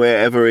in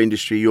wherever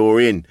industry you're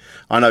in,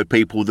 I know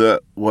people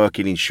that work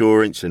in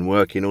insurance and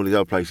work in all these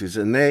other places,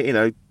 and they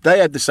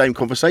have the same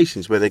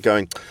conversations where they're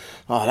going,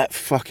 "Oh, that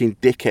fucking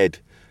dickhead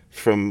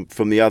from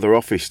the other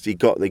office,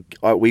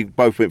 we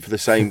both went for the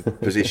same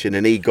position,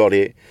 and he got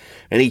it,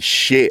 and he's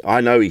shit.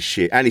 I know he's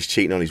shit, and he's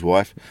cheating on his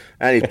wife,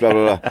 and he's blah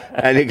blah blah."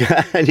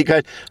 and he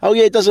goes, "Oh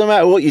yeah, it doesn't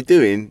matter what you're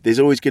doing. There's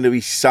always going to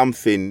be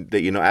something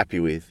that you're not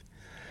happy with."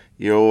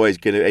 You're always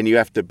going to, and you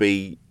have to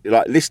be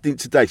like listening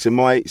today.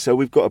 So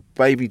we've got a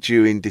baby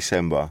due in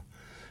December,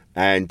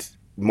 and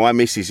my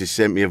missus has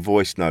sent me a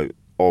voice note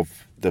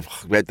of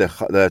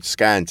the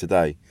scan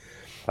today.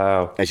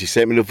 Wow! And she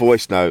sent me the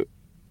voice note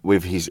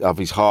with his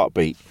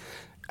heartbeat,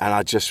 and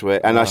I just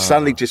went, and I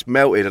suddenly just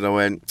melted, and I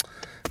went,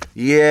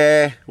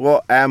 "Yeah,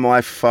 what am I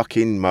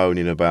fucking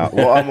moaning about?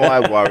 What am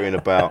I worrying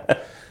about?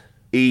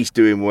 He's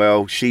doing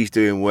well, she's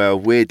doing well,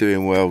 we're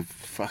doing well."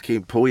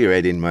 Fucking pull your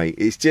head in, mate.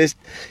 It's just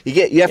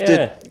you have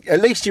to. At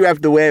least you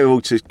have the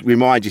wherewithal to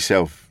remind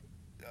yourself.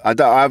 I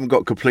haven't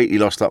got completely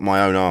lost up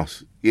my own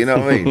arse. You know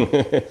what I mean?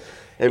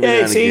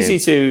 It's easy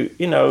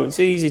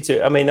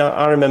to. I mean,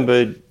 I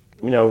remember,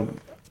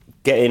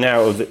 getting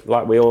out of the,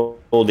 like we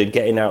all did,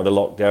 getting out of the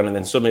lockdown, and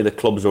then suddenly the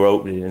clubs were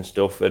opening and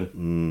stuff,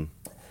 and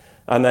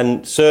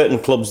then certain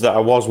clubs that I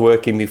was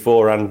working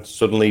before and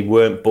suddenly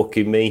weren't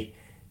booking me.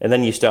 And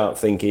then you start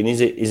thinking,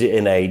 is it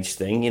an age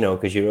thing,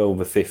 because you're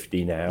over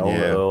 50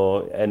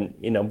 now,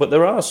 but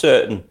there are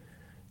certain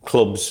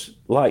clubs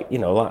like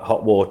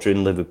Hot Water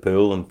in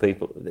Liverpool, and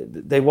people,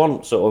 they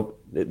want sort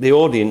of, the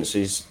audience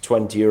is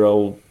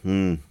 20-year-old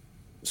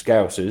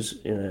Scousers,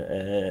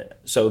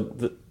 so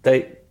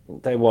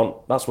they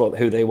want, that's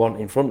who they want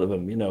in front of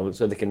them,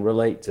 so they can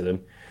relate to them.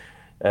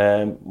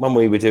 When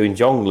we were doing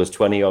jonglers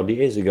 20 odd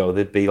years ago,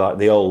 there'd be like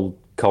the old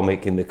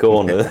comic in the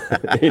corner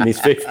in his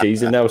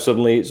 50s, and now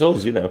suddenly it's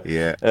us,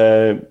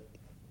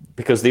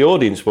 because the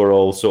audience were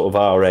all sort of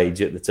our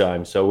age at the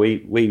time, so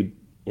we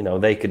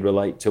they could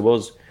relate to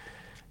us.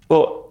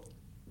 But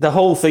the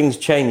whole thing's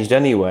changed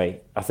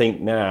anyway, I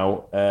think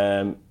now,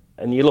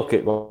 and you look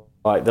at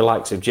like the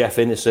likes of Jeff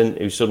Innocent,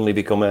 who's suddenly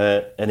become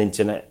an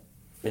internet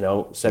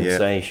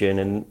sensation,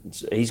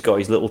 and he's got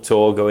his little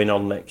tour going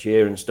on next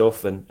year and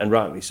stuff, and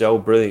rightly so,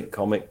 brilliant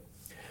comic.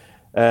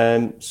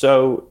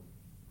 So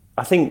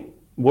I think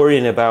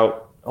worrying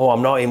about,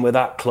 I'm not in with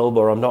that club,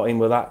 or I'm not in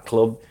with that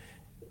club,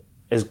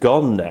 is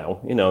gone now.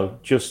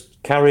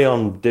 Just carry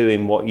on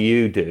doing what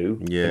you do,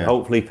 and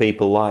hopefully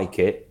people like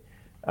it,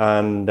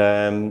 and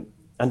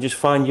just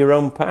find your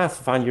own path,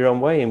 find your own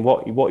way, and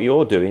what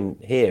you're doing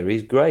here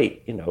is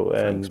great.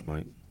 Thanks,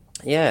 mate.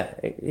 Yeah,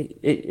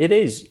 it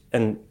is,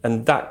 and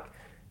that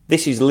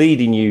this is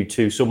leading you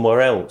to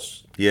somewhere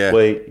else,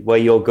 where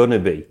you're gonna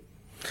be,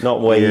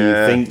 not where you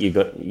think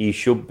you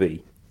should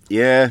be.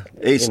 Yeah,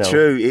 it's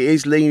true. It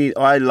is leaning.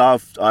 I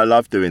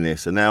love doing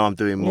this, and now I'm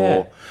doing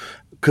more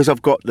because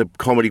I've got the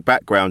comedy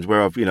background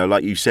where I've,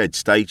 like you said,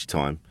 stage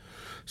time.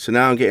 So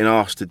now I'm getting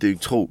asked to do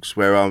talks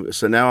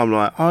so now I'm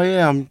like,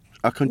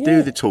 I can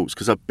do the talks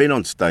because I've been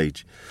on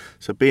stage.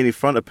 So being in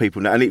front of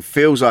people now, and it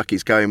feels like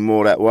it's going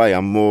more that way.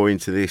 I'm more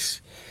into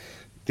this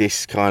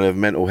kind of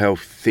mental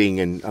health thing,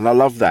 and I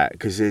love that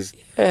because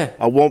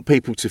I want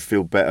people to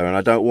feel better, and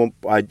I don't want.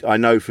 I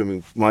know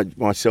from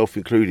myself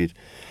included,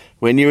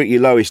 when you're at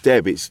your lowest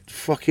ebb, it's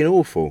fucking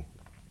awful,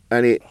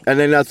 and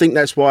then I think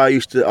that's why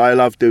I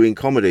love doing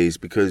comedies,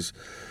 because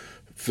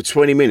for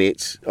 20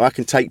 minutes I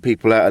can take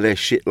people out of their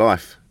shit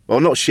life. Well,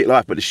 not shit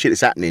life, but the shit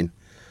that's happening.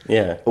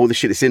 Yeah. All the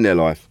shit that's in their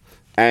life,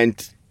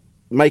 and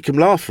make them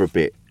laugh for a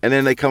bit, and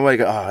then they come away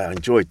and go, I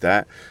enjoyed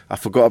that. I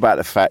forgot about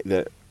the fact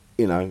that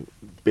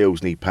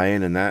bills need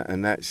paying and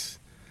that's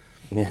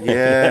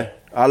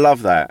I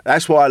love that.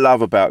 That's what I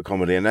love about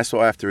comedy, and that's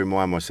what I have to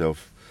remind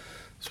myself.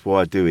 That's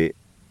why I do it.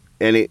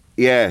 And we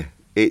get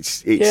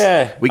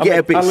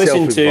a bit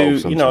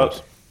self-involved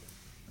sometimes.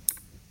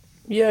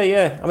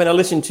 I mean, I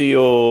listened to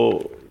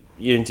your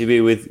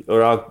interview with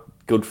our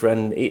good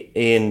friend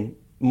Ian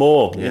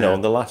Moore,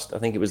 on I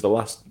think it was the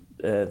last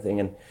thing,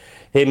 and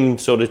him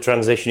sort of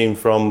transitioning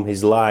from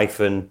his life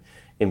and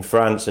in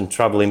France and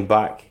travelling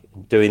back,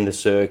 doing the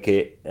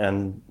circuit,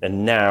 and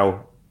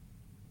now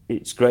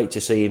it's great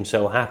to see him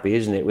so happy,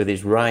 isn't it, with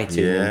his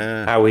writing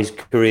and how his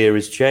career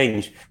has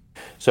changed.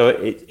 So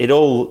it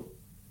all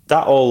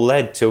that all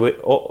led to it.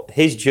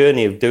 His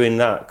journey of doing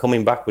that,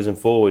 coming backwards and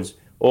forwards,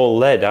 all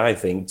led, I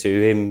think, to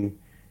him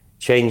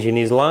changing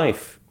his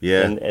life.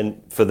 Yeah.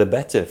 And for the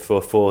better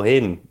for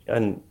him.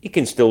 And he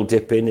can still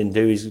dip in and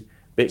do his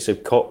bits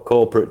of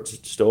corporate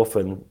stuff,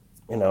 and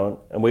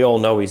and we all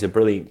know he's a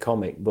brilliant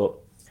comic, but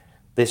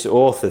this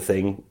author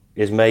thing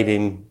has made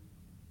him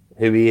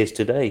who he is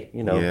today,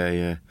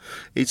 Yeah.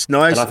 It's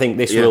nice. And I think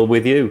this will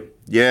with you.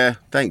 Yeah,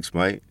 thanks,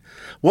 mate.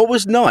 What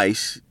was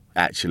nice,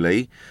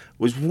 actually,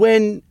 was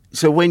when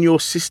your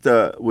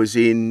sister was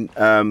in,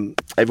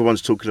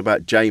 everyone's talking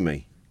about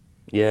Jamie.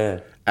 Yeah.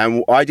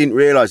 And I didn't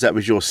realise that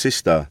was your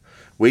sister.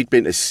 We'd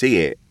been to see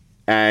it,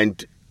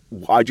 and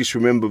I just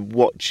remember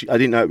I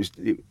didn't know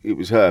it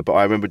was her, but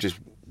I remember just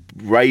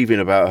raving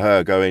about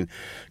her, going,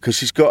 because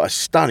she's got a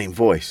stunning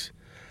voice.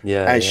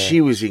 Yeah. And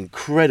she was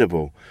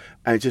incredible.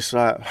 And just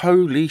like,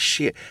 holy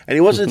shit. And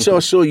it wasn't until I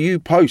saw you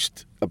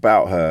post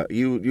about her,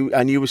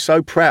 you were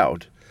so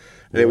proud.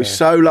 And it was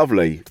so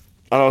lovely.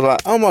 And I was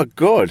like, oh my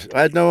God,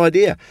 I had no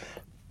idea.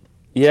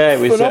 Yeah, it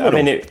was. Phenomenal.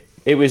 I mean,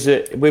 it was.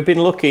 We've been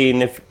lucky,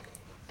 and if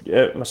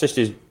my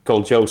sister's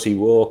called Josie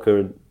Walker,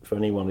 and for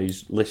anyone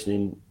who's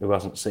listening who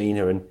hasn't seen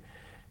her, and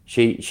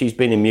she's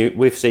been in.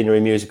 We've seen her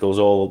in musicals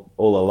all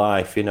her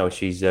life.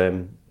 She's.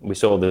 We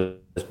saw the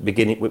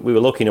beginning. We were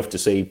lucky enough to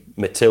see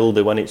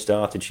Matilda when it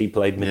started. She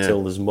played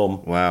Matilda's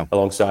mum. Wow.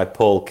 Alongside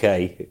Paul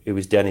Kay, who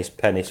was Dennis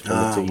Pennis from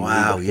the TV.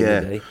 Wow, back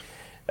in the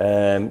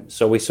day.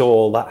 So we saw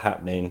all that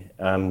happening,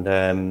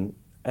 and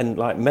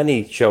like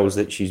many shows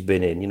that she's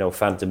been in,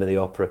 Phantom of the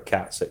Opera,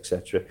 Cats,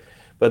 etc.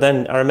 But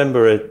then I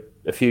remember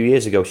a few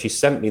years ago, she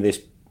sent me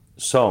this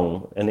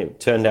song, and it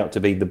turned out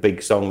to be the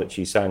big song that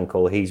she sang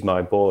called "He's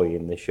My Boy"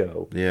 in the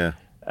show. Yeah.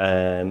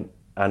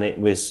 And it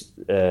was,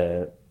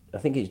 I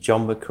think it's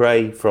John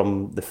McCrae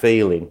from The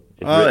Feeling.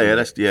 Oh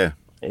yeah,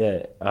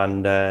 Yeah,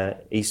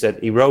 and he said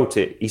he wrote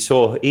it. He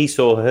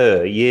saw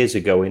her years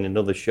ago in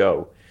another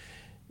show,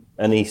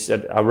 and he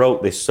said, I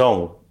wrote this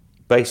song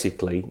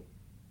basically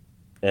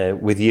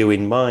with you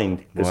in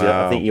mind, because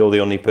I think you're the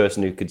only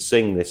person who could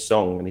sing this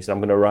song. And he said, I'm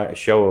going to write a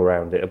show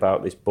around it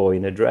about this boy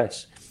in a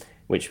dress,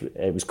 which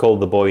it was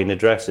called The Boy in a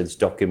Dress. It's a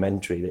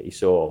documentary that he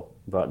saw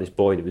about this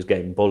boy that was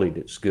getting bullied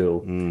at school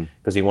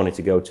because he wanted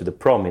to go to the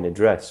prom in a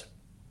dress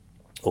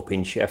up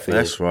in Sheffield.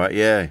 That's right,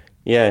 yeah.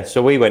 Yeah,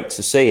 so we went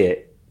to see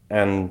it,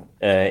 and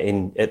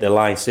at the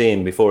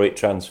Lyceum before it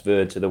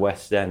transferred to the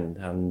West End,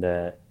 and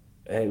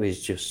it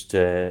was just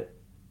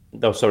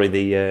what's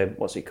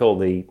it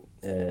called, the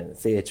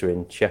theatre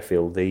in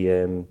Sheffield,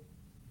 the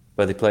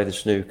where they play the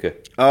snooker.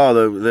 Oh,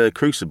 the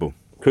Crucible.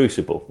 It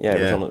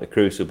was on at the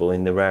Crucible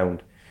in the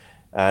Round,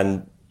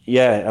 and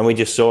we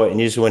just saw it, and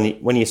just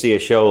when you see a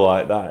show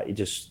like that, you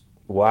just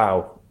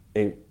wow.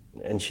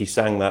 And she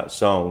sang that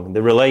song.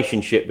 The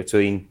relationship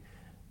between,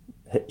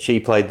 she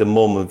played the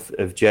mum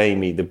of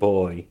Jamie, the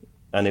boy,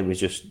 and it was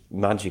just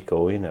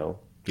magical,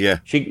 Yeah.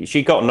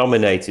 She got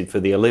nominated for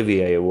the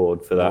Olivier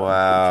Award for that.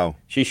 Wow.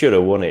 She should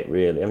have won it,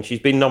 really. I mean, she's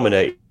been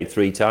nominated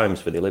 3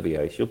 times for the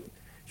Olivier.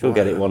 She'll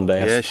get it one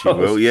day, I she suppose.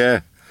 will,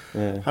 yeah.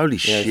 Yeah. Holy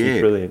She's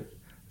shit. brilliant.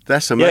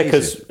 That's amazing. Yeah,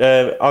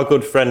 because our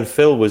good friend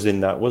Phil was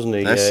in that, wasn't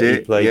he? That's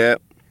He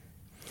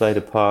played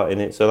a part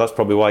in it, so that's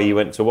probably why you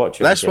went to watch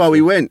it. That's why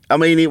we went. I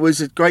mean, it was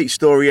a great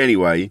story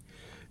anyway.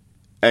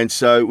 And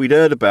so we'd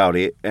heard about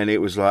it, and it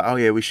was like, oh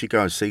yeah, we should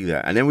go and see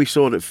that. And then we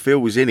saw that Phil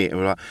was in it,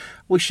 and we're like,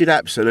 we should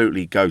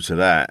absolutely go to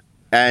that.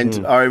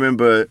 And I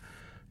remember,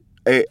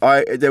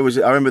 there was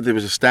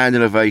a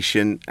standing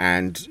ovation,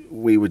 and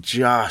we were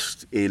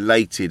just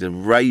elated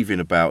and raving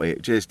about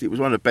it. It was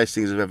one of the best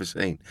things I've ever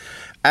seen.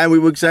 And we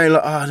were saying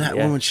like, oh, that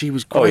woman, she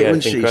was great,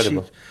 wasn't she?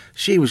 Incredible.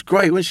 She was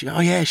great, wasn't she?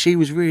 Oh yeah, she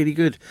was really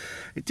good.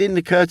 It didn't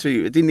occur to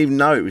you. I didn't even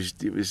know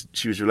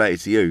she was related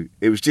to you.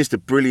 It was just a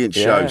brilliant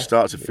show,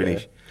 start to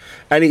finish. Yeah.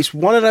 And it's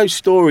one of those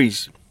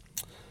stories,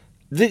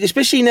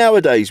 especially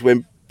nowadays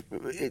when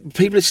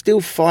people are still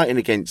fighting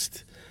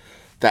against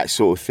that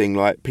sort of thing.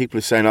 Like people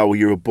are saying, oh, well,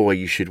 you're a boy,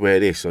 you should wear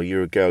this, or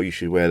you're a girl, you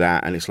should wear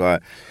that. And it's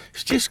like,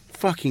 it's just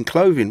fucking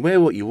clothing. Wear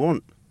what you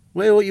want.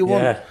 Wear what you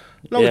want.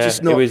 As long as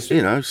it's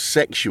not,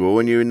 sexual,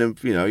 and you're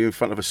you're in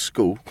front of a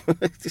school.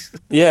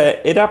 Yeah,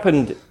 it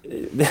happened.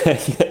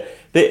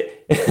 It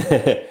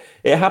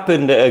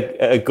happened at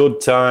a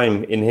good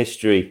time in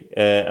history,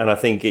 and I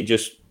think it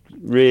just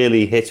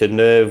really hit a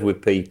nerve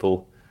with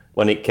people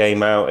when it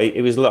came out.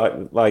 It was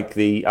like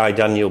the I,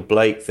 Daniel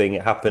Blake thing.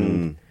 It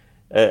happened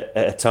at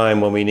a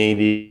time when we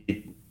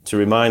needed to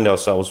remind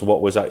ourselves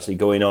what was actually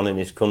going on in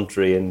this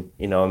country, and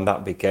and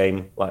that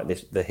became like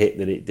the hit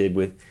that it did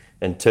with,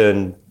 and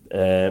turned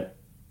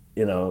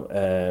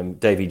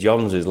Davy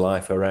Johns'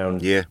 life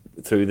around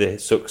through the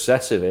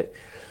success of it.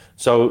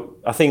 So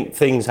I think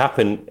things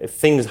happen. If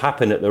things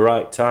happen at the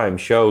right time,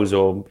 shows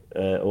or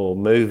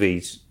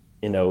movies,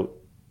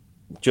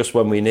 just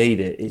when we need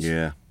it,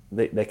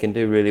 they can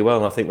do really well.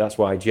 And I think that's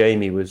why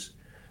Jamie was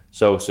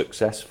so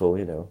successful.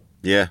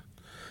 Yeah,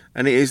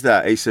 and it is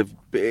that. I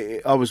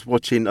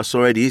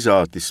saw Eddie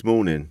Izzard this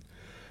morning,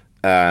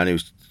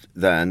 and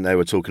they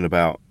were talking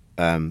about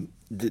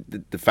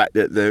the fact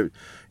that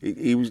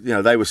he was,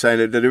 they were saying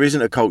that there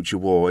isn't a culture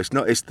war. It's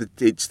not. It's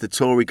the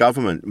Tory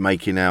government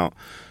making out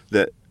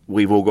that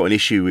we've all got an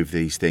issue with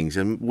these things,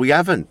 and we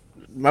haven't.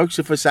 Most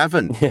of us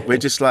haven't. We're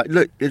just like,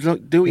 look,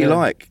 do what you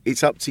like.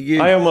 It's up to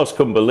you. I almost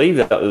couldn't believe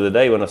that the other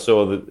day when I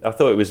saw I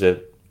thought it was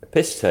a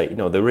piss take,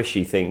 the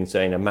Rishi thing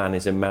saying a man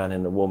is a man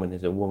and a woman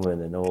is a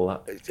woman and all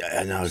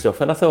that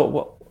stuff. And I thought,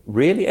 what,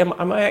 really?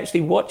 Am I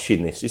actually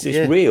watching this? Is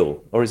this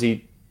real? Or is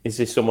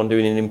this someone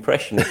doing an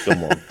impression of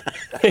someone?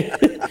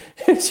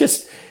 It's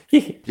just...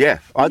 Yeah,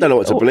 I don't know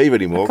what to believe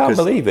anymore. I can't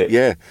believe it.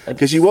 Yeah,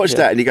 because you watch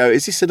that and you go,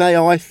 is this an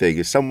AI thing?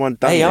 Has someone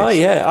done AI, this?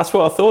 yeah, that's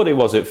what I thought it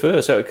was at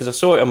first. Because I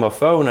saw it on my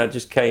phone, it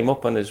just came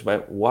up and I just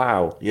went,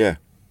 wow. Yeah.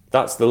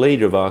 That's the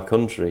leader of our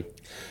country.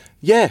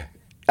 Yeah,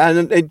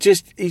 and you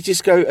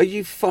just go, are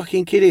you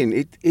fucking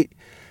kidding?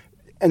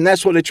 And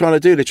that's what they're trying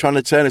to do. They're trying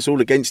to turn us all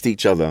against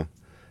each other.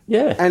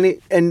 Yeah.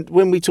 And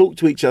when we talk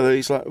to each other,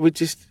 it's like, we're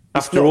just...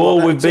 After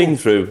all we've been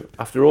through,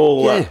 after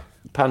all that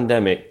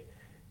pandemic,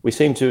 we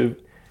seem to...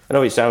 I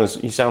know you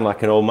sound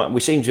like an old man. We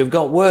seem to have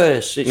got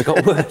worse. It's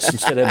got worse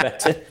instead of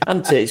better,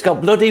 hasn't it? It's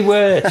got bloody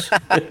worse.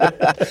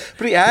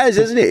 But it has,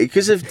 hasn't it?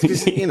 Because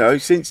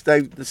since I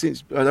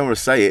don't want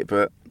to say it,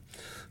 but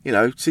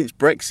since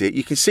Brexit,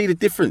 you can see the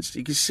difference.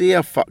 You can see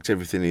how fucked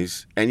everything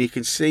is, and you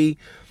can see,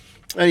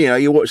 and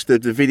you watch the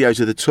videos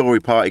of the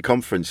Tory party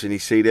conference, and you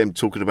see them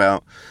talking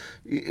about,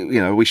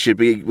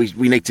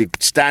 we need to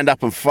stand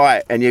up and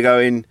fight, and you're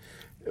going,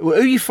 well,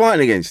 who are you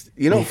fighting against?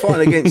 You're not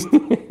fighting against.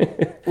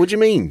 What do you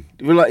mean?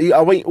 What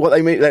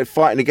they mean? They're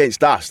fighting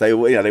against us. They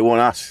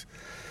want us.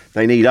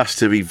 They need us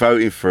to be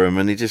voting for them,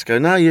 and they just go,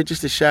 no, you're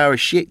just a shower of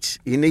shit.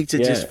 You need to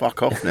just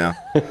fuck off now.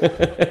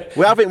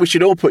 Well, I think we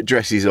should all put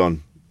dresses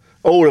on,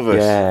 all of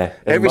us,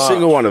 every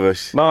single one of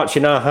us, march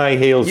in our high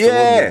heels.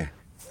 Yeah.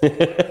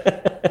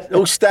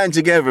 All stand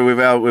together with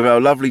our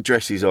lovely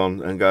dresses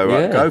on and go,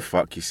 right, go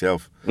fuck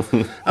yourself.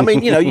 I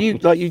mean, you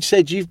like you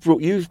said, you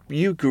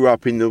grew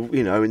up in the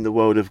in the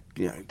world of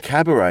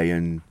cabaret,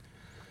 and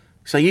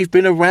so you've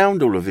been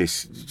around all of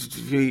this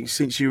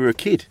since you were a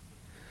kid.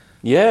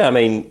 Yeah, I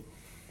mean,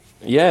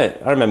 I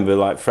remember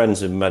like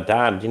friends of my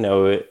dad,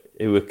 who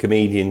were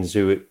comedians,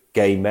 who were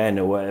gay men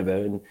or whatever,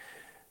 and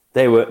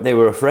they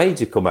were afraid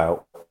to come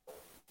out.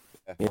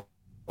 I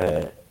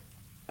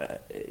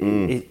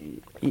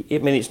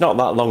mean, it's not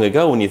that long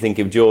ago when you think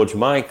of George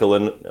Michael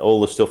and all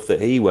the stuff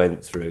that he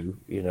went through,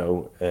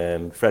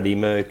 Freddie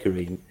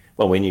Mercury.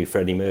 Well, we knew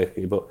Freddie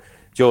Mercury, but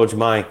George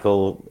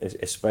Michael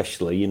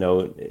especially,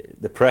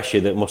 the pressure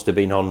that must have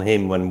been on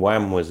him when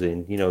Wham was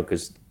in,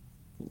 because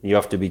you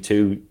have to be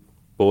two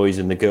boys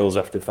and the girls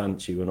have to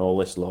fancy you and all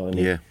this lot.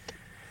 And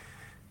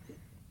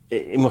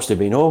it must have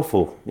been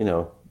awful,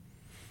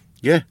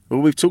 Yeah, well,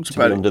 we've talked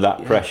about it. Under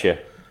that pressure.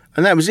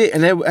 And that was it.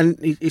 And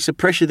it's a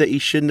pressure that he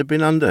shouldn't have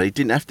been under. He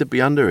didn't have to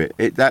be under it.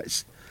 Do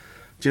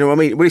you know what I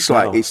mean? Well, it's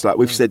like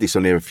we've said this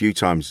on here a few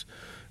times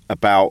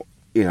about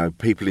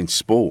people in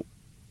sport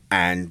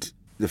and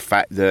the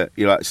fact that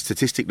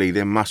statistically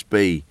there must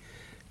be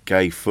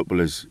gay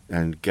footballers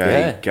and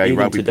gay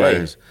rugby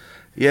players.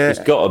 Yeah, it's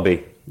got to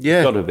be. Yeah,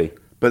 it's got to be.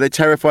 But they're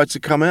terrified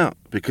to come out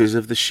because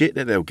of the shit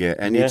that they'll get,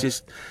 and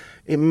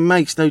it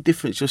makes no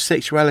difference. Your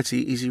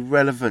sexuality is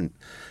irrelevant.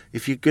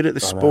 If you're good at the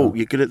sport,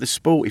 you're good at the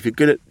sport. If you're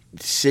good at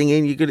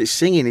singing, you're good at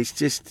singing. It's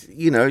just,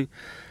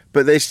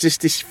 but there's just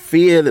this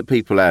fear that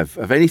people have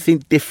of anything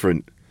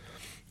different.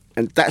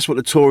 And that's what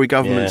the Tory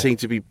government seem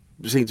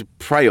to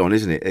prey on,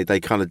 isn't it?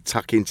 They kind of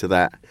tuck into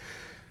that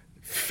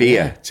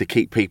fear to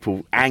keep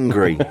people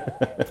angry.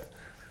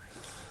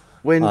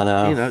 When,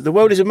 the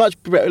world is a much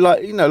better,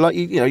 like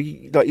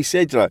you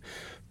said, like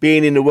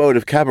being in the world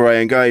of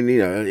cabaret and going,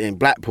 in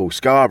Blackpool,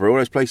 Scarborough, all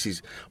those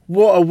places.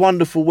 What a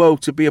wonderful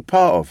world to be a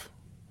part of.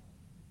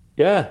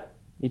 Yeah,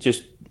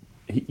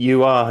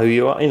 you are who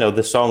you are.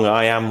 The song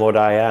 "I Am What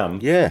I Am."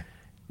 Yeah,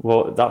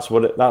 well, that's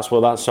what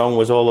that song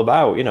was all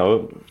about.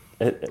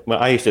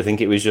 I used to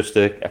think it was just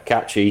a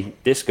catchy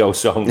disco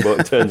song, but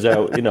it turns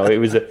out, it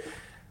was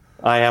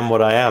 "I Am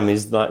What I Am"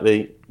 is like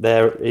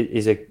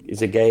is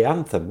a gay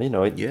anthem.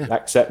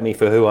 Accept me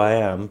for who I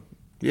am.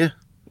 Yeah,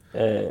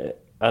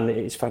 and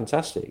it's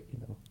fantastic.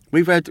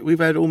 We've had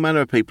all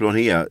manner of people on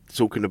here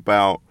talking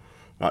about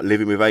like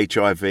living with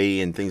HIV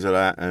and things like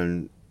that,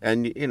 and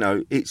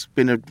it's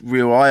been a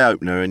real eye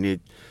opener,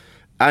 and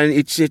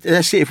that's it.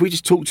 If we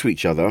just talk to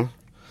each other,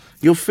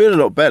 you'll feel a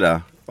lot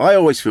better. I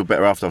always feel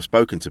better after I've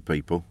spoken to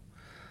people.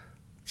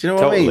 Do you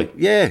know what I mean?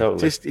 Yeah,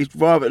 totally. It's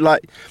rather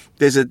like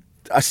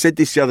I said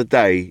this the other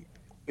day.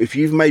 If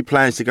you've made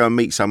plans to go and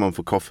meet someone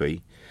for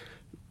coffee,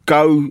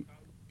 go,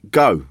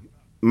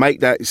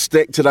 make that,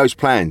 stick to those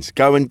plans.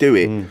 Go and do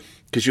it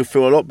because you'll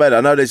feel a lot better.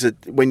 I know there's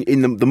when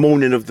in the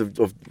morning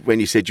of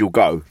when you said you'll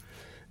go.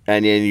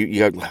 And then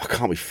you go, I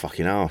can't be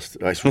fucking arsed.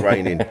 It's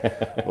raining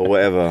or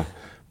whatever.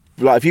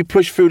 Like, if you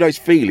push through those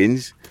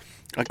feelings,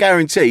 I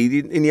guarantee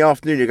in the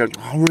afternoon you're going,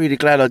 I'm really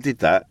glad I did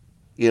that,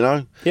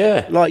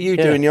 Yeah. Like you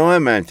doing the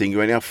Iron Man thing,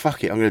 you're going,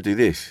 fuck it, I'm going to do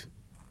this.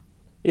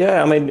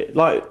 Yeah, I mean,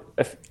 like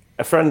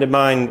a friend of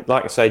mine,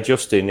 like I say,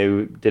 Justin,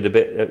 who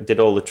did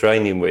all the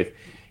training with,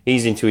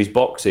 he's into his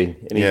boxing,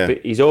 and Yeah.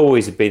 he's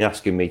always been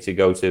asking me to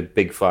go to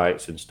big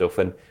fights and stuff.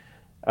 And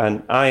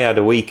I had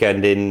a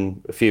weekend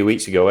in a few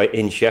weeks ago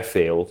in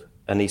Sheffield,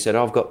 and he said,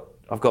 I've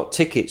got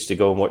tickets to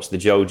go and watch the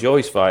Joe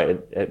Joyce fight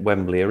at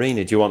Wembley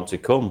Arena. Do you want to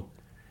come?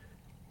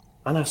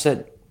 And I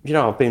said,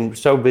 I've been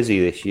so busy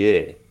this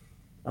year.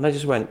 And I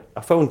just went,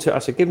 I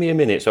said, give me a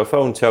minute. So I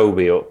phoned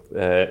Toby up,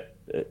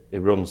 who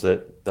runs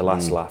the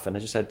Last Laugh. And I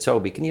just said,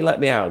 Toby, can you let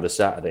me out of the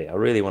Saturday? I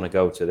really want to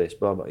go to this.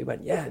 Blah, blah. He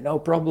went, yeah, no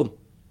problem. And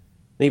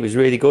he was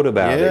really good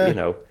about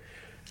it,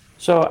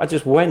 So I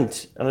just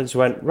went,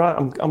 right,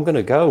 I'm going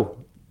to go.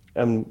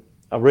 And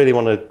I really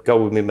want to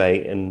go with my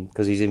mate, and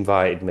because he's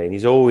invited me, and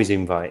he's always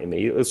inviting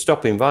me. He'll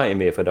stop inviting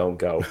me if I don't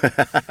go.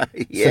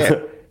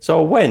 Yeah. So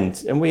I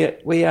went, and we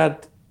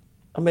had.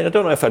 I mean, I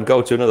don't know if I'd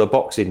go to another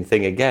boxing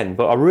thing again,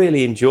 but I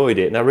really enjoyed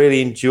it, and I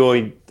really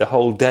enjoyed the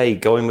whole day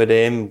going with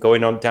him,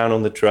 going down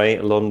on the train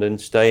to London,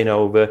 staying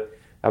over,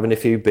 having a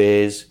few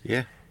beers,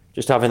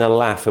 just having a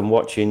laugh and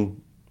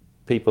watching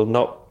people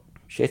knock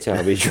shit out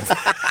of each other.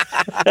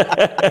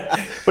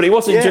 But it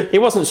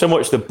wasn't so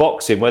much the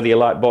boxing, whether you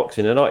like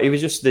boxing or not. It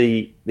was just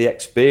the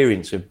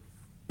experience of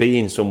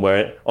being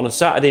somewhere on a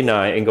Saturday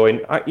night and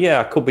going,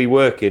 I could be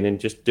working and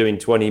just doing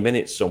 20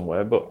 minutes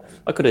somewhere, but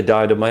I could have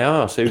died on my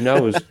arse, who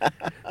knows?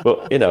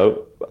 But,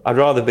 I'd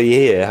rather be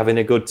here having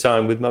a good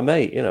time with my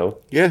mate,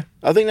 Yeah,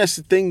 I think that's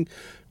the thing.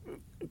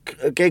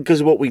 Again,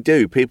 because of what we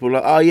do, people are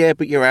like, oh yeah,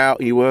 but you're out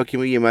and you're working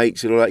with your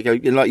mates and all that.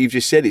 And like you've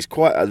just said, it's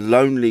quite a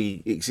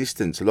lonely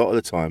existence a lot of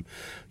the time.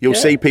 You'll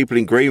see people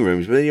in green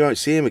rooms, but then you won't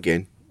see them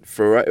again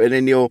and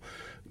then you're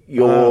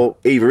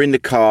either in the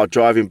car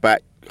driving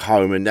back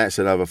home, and that's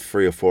another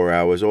 3 or 4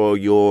 hours, or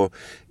you're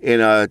in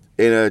a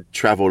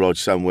travel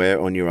lodge somewhere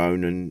on your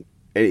own, and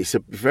it's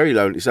very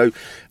lonely. So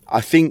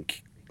I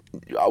think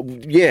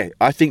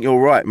you're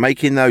right,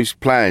 making those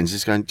plans,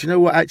 just going, do you know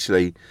what,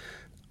 actually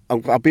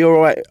I'll be all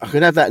right, I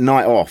can have that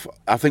night off.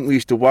 I think we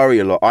used to worry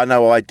a lot. I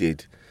know I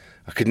did.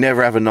 I could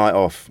never have a night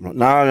off.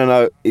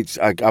 No,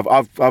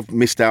 I've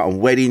missed out on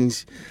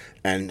weddings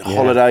and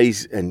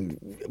holidays and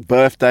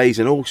birthdays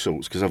and all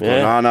sorts, because I've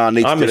gone, I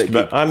need to do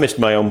it. I missed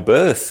my own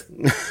birth.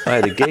 I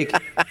had a gig.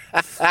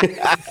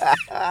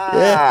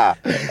 I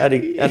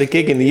had a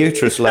gig in the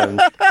Uterus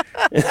Lounge.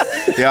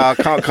 I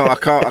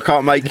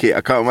can't make it. I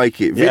can't make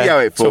it. Video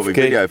it for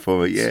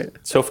me. Yeah.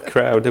 Tough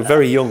crowd. They're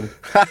very young.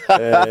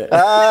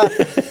 But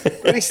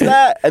it's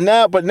that.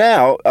 But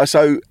now,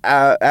 so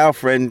our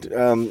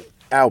friend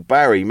Al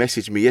Barry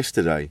messaged me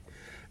yesterday.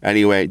 And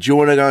he went, do you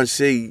want to go and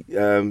see,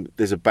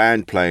 there's a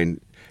band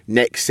playing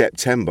next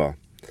September.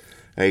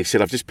 And he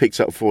said, I've just picked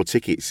up 4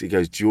 tickets. He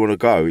goes, do you want to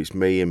go? It's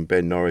me and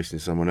Ben Norris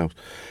and someone else.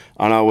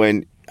 And I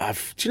went, do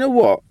you know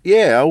what?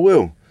 Yeah, I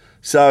will.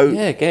 So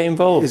get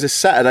involved. There's a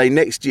Saturday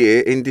next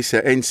year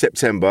in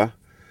September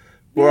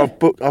where I've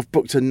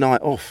booked a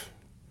night off.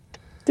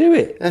 Do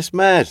it. That's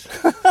mad.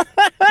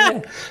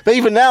 But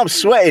even now I'm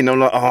sweating. I'm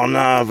like, oh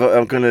no, but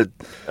I'm going to...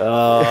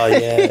 Oh,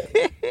 yeah.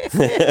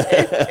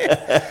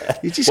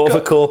 What if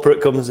a corporate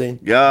comes in?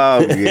 Oh,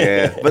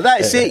 yeah. But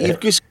that's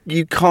it.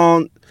 You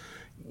can't...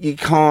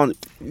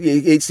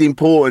 It's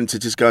important to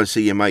just go and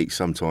see your mates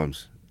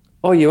sometimes.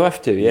 Oh, you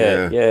have to,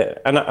 yeah.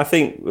 And I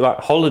think, like,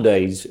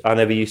 holidays, I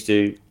never used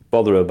to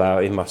bother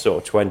about in my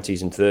sort of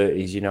 20s and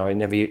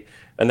 30s,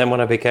 And then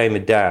when I became a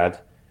dad...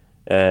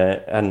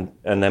 and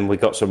then we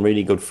got some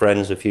really good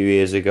friends a few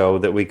years ago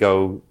that we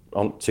go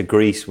on to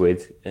Greece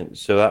with, and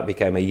so that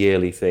became a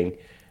yearly thing.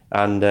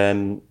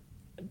 And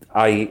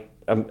I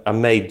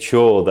made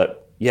sure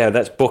that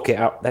let's book it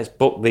out, let's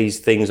book these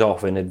things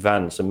off in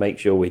advance and make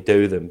sure we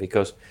do them,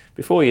 because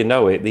before you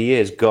know it, the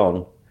year's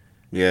gone.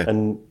 Yeah.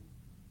 And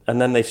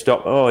then they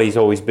stop. Oh, he's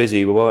always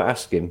busy. We won't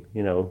ask him.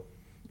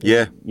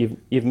 Yeah. You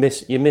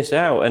miss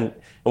out, and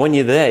when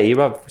you're there, you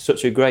have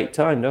such a great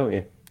time, don't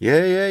you?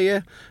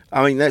 Yeah.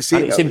 I mean, that's it.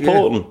 And it's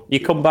important. You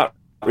come back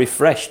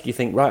refreshed. You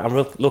think, right, I'm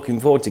looking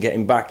forward to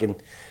getting back and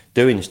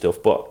doing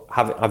stuff. But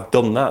I've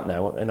done that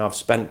now, and I've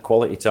spent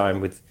quality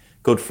time with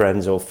good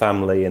friends or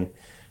family, and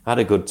had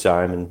a good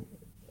time,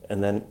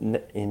 and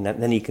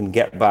then you can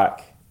get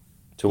back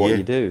to what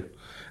you do.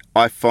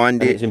 I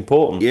find it's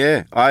important.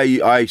 Yeah,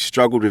 I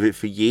struggled with it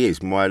for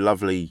years. My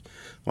lovely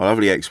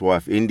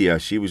ex-wife, India,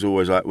 she was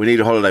always like, we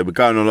need a holiday, we're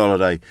going on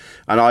holiday.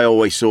 And I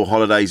always saw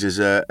holidays as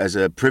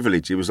a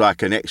privilege. It was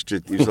like an extra,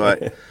 it was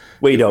like...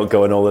 We don't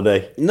go on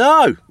holiday.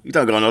 No, you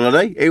don't go on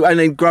holiday. And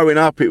then growing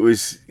up, it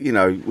was, we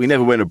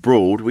never went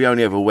abroad. We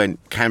only ever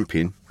went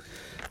camping.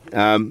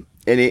 And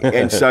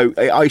so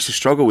I used to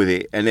struggle with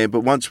it.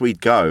 But once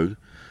we'd go,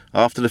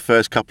 after the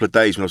first couple of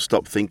days when I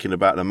stopped thinking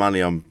about the money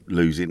I'm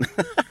losing,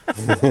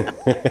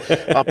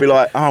 I'd be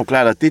like, oh, I'm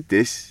glad I did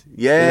this.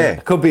 Yeah.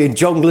 I could be in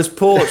Jongleurs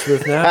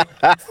Portsmouth now.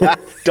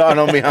 Dying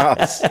on my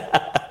arse.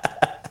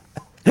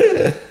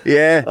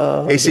 Yeah.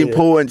 It's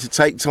important to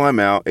take time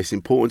out. It's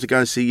important to go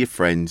and see your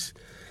friends.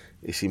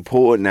 It's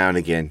important now and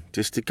again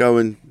just to go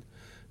and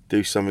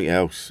do something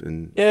else.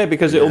 And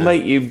because it'll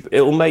make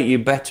you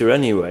better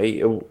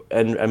anyway,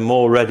 and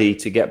more ready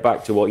to get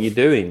back to what you're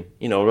doing,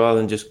 rather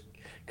than just...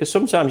 Because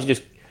sometimes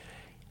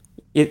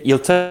you'll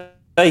take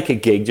take a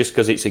gig just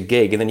because it's a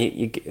gig, and then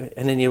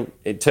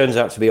it turns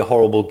out to be a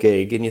horrible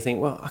gig, and you think,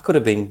 well, I'd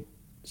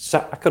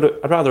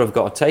rather have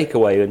got a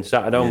takeaway and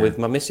sat at home with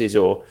my missus,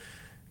 or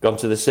gone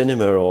to the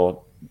cinema,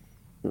 or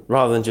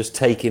rather than just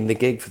taking the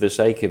gig for the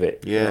sake of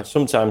it. Yeah. You know,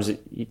 sometimes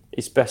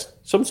it's best.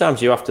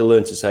 Sometimes you have to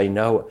learn to say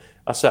no.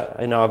 I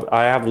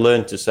have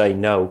learned to say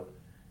no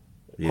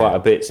quite a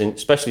bit,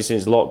 especially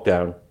since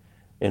lockdown.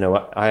 You know,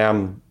 I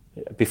am.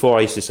 Before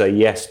I used to say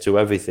yes to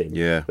everything.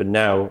 Yeah. But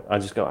now I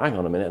just go, hang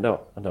on a minute, I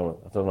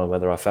don't know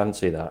whether I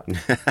fancy that.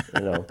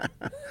 You know.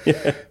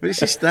 But it's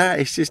just that.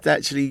 It's just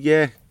actually,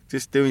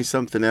 just doing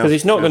something else. Because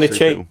it's not going to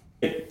change.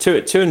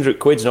 200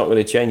 quid's not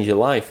going to change your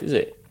life, is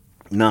it?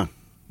 No.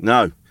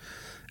 And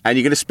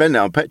you're going to spend that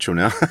on petrol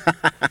now.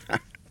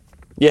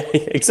 Yeah,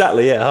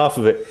 exactly. Yeah, half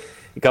of it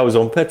goes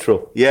on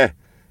petrol. Yeah,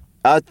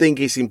 I think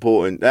it's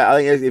important.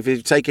 I think if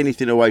you take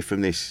anything away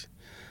from this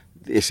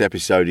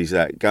episode, is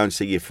that go and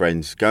see your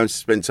friends, go and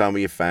spend time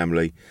with your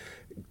family,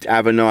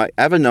 have a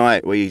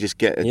night where you just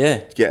get a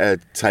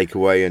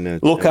takeaway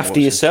and look after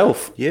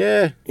yourself.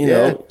 Yeah, you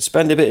know,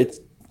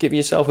 give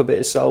yourself a bit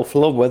of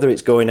self-love, whether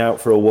it's going out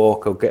for a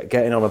walk or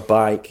getting on a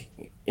bike.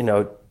 You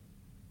know,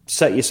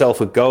 set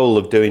yourself a goal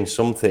of doing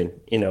something.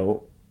 You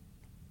know,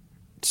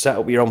 set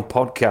up your own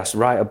podcast,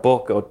 write a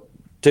book, or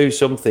do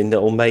something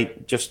that will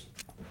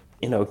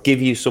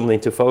give you something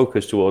to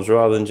focus towards,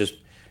 rather than just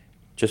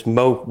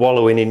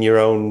wallowing in your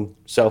own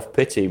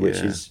self-pity, which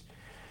is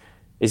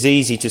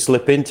easy to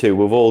slip into.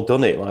 We've all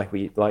done it, like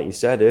you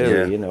said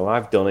earlier. You know,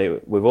 I've done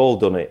it. We've all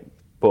done it.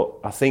 But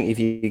I think if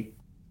you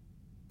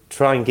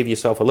try and give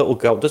yourself a little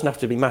goal, it doesn't have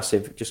to be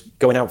massive. Just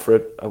going out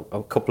for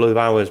a couple of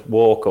hours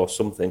walk or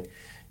something.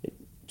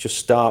 Just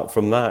start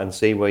from that and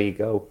see where you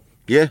go.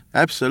 Yeah,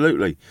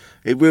 absolutely.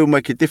 It will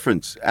make a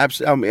difference.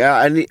 Absolutely.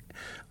 And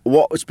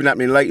what's been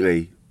happening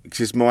lately,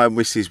 because my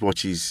missus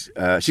watches,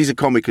 she's a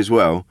comic as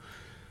well.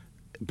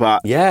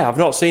 But yeah, I've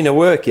not seen her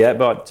work yet,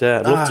 but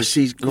I'd love to.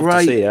 She's love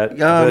great. To see her. I've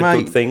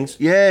heard good things.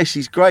 Yeah,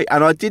 she's great.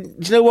 And I didn't.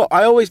 Do you know what?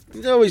 I always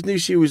knew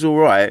she was all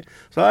right.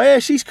 So yeah,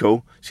 she's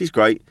cool. She's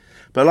great.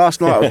 But last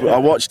night I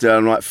watched her. And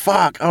I'm like,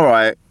 fuck. All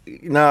right.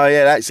 No,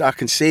 yeah, I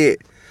can see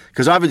it,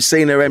 because I haven't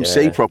seen her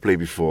MC properly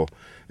before,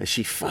 and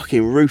she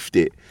fucking roofed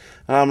it.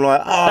 And I'm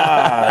like,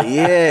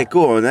 yeah,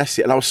 go on, that's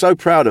it. And I was so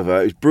proud of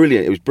her. It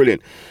was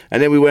brilliant.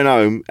 And then we went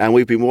home and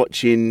we've been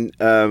watching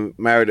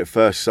Married at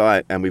First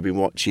Sight, and we've been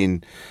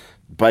watching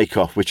Bake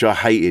Off, which I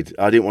hated.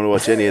 I didn't want to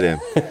watch any of them.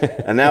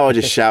 And now I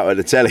just shout at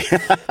the telly.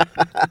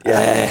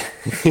 Yeah.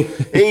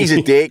 He's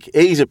a dick.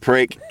 He's a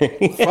prick.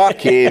 Fuck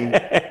him.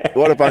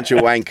 What a bunch of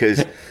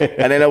wankers.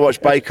 And then I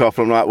watch Bake Off.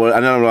 And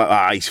I'm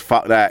like, he's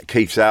fuck that.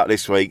 Keith's out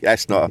this week.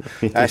 That's not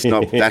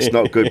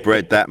good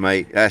bread, that,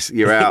 mate.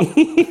 You're out.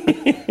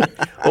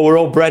 Well, we're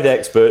all bread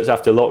experts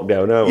after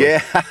lockdown, aren't we?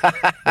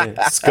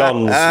 Yeah.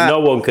 Scones. No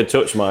one could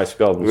touch my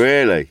scones.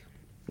 Really?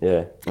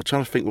 Yeah. I'm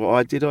trying to think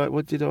what did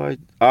I?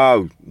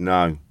 Oh,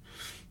 no.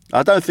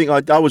 I don't think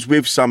I was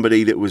with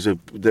somebody that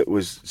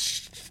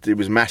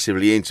was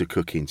massively into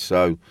cooking,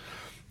 so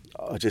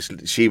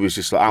she was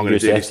just like, I'm going to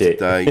do this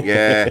today.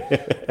 Yeah.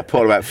 I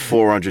put about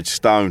 400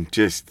 stone.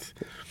 She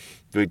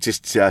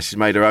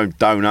made her own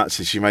donuts,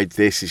 and she made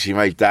this and she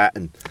made that,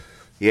 and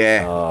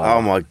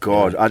oh my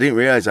God, I didn't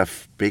realise how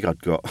big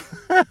I'd got.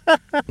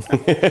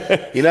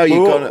 You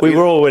know, we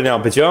were all in our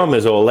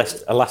pajamas or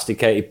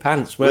elasticated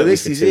pants, weren't we,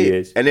 for 2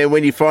 years? And then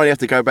when you finally have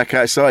to go back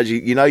outside,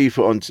 you know you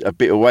put on a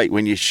bit of weight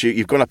when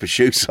you've gone up a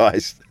shoe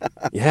size.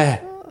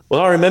 Yeah.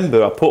 Well, I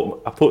remember I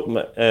put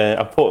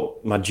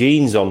my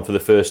jeans on for the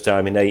first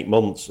time in 8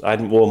 months. I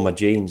hadn't worn my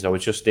jeans. I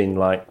was just in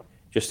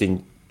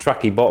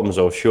tracky bottoms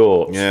or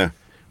shorts. Yeah.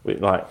 With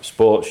like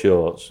sports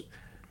shorts.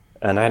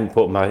 And I hadn't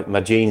put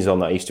my jeans on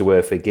that I used to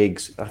wear for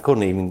gigs. I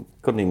couldn't even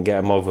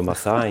get them over my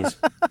thighs.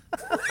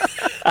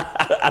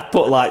 I'd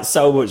put like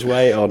so much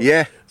weight on.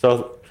 Yeah.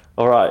 So,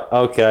 all right,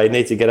 okay,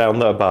 need to get out on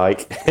that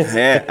bike.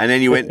 Yeah, and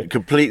then you went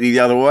completely the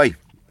other way.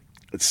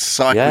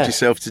 Cycled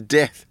yourself to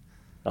death.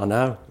 I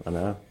know.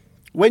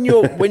 When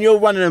you're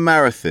running a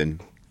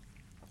marathon,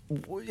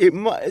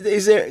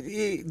 is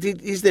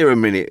there a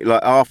minute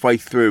like halfway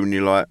through and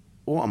you're like,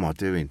 what am I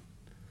doing?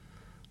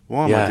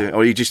 Why am I doing?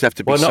 Or you just have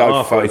to be not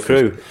halfway focused.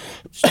 Through,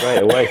 straight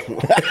away.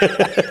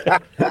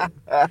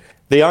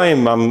 The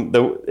Ironman,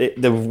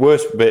 the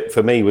worst bit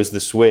for me was the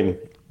swim.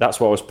 That's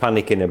what I was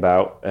panicking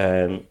about,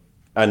 and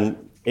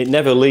it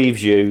never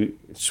leaves you.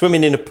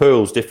 Swimming in a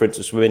pool is different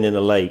to swimming in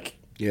a lake.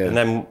 Yeah. And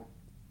then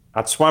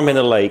I'd swam in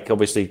a lake,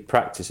 obviously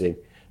practicing,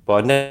 but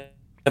I'd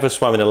never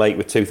swam in a lake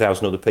with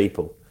 2,000 other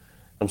people.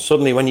 And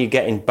suddenly, when you're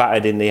getting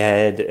battered in the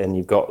head, and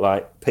you've got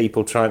like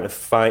people trying to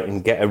fight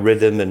and get a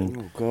rhythm, and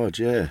oh God,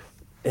 yeah.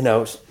 You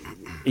know,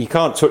 you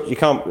can't,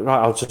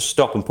 right, I'll just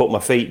stop and put my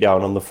feet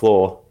down on the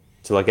floor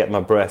till I get my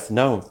breath.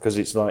 No, because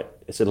it's a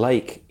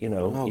lake, you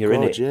know, you're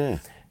in it. Yeah.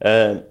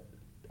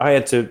 I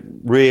had to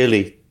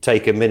really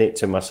take a minute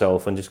to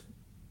myself and just,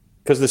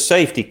 because there's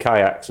safety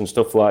kayaks and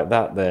stuff like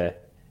that there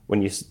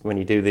when you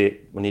do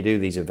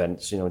these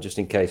events, you know, just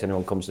in case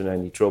anyone comes in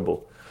any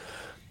trouble.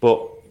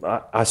 But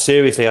I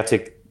seriously had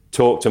to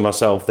talk to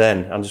myself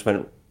then. I just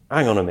went,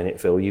 hang on a minute,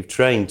 Phil, you've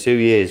trained 2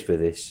 years for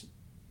this.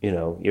 You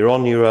know, you're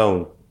on your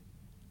own.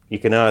 You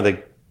can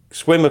either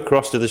swim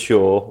across to the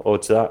shore or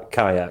to that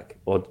kayak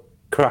or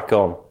crack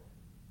on.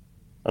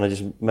 And I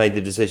just made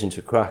the decision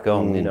to crack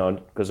on, you know,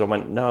 because I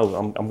went,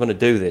 no, I'm going to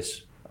do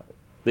this.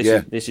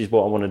 This is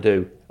what I want to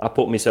do. I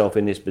put myself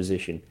in this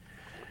position.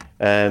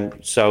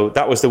 So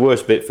that was the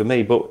worst bit for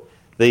me. But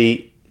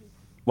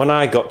when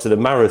I got to the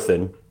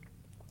marathon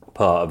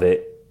part of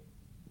it,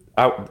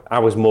 I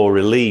was more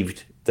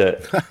relieved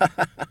that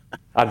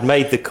I'd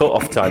made the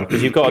cut-off time,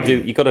 because you've got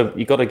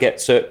to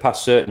get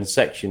past certain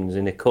sections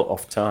in a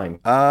cut-off time.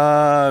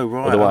 Oh,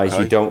 right. Otherwise,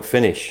 okay. you don't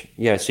finish.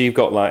 Yeah, so you've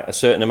got like a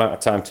certain amount of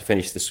time to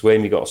finish the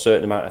swim. You've got a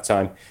certain amount of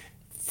time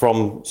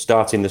from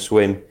starting the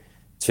swim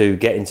to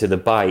getting to the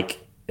bike,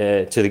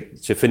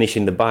 to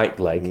finishing the bike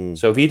leg.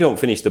 So if you don't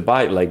finish the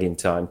bike leg in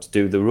time to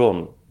do the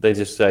run, they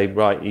just say,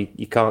 right,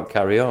 you can't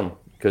carry on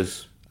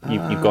because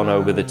you've gone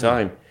over the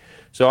time.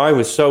 So I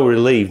was so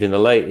relieved and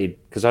elated,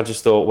 because I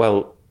just thought,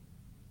 well,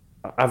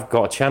 I've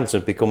got a chance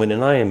of becoming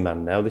an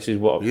Ironman now. This is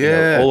what, you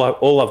know,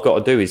 all I've got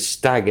to do is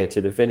stagger to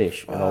the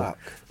finish, and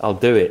I'll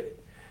do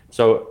it.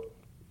 So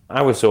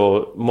I was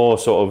more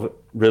sort of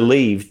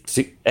relieved.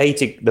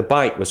 The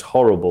bike was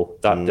horrible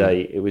that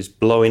day. It was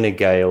blowing a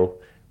gale.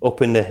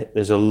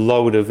 There's a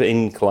load of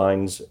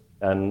inclines,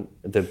 and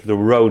the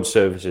road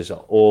surfaces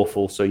are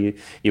awful. So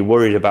you're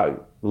worried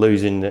about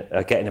getting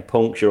a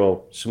puncture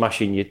or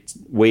smashing your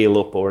wheel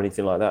up or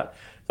anything like that.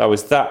 I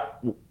was that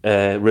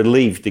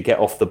relieved to get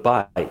off the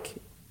bike,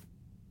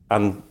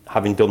 and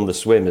having done the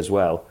swim as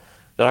well,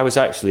 that I was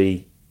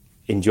actually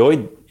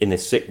enjoyed, in a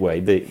sick way,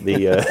 the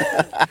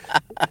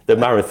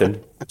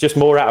marathon, just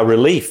more out of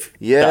relief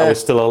that I was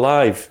still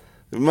alive.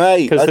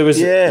 Mate, because there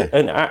was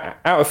and out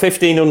of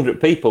 1,500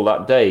 people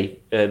that day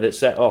that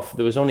set off,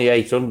 there was only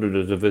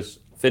 800 of us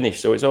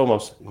finished. So it's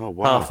almost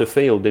half the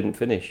field didn't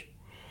finish.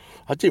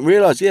 I didn't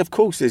realise. Yeah, of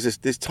course,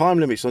 there's time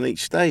limits on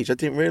each stage. I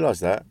didn't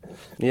realise that.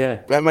 Yeah,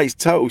 that makes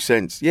total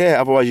sense.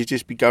 Yeah, otherwise you'd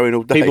just be going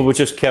all day. People would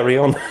just carry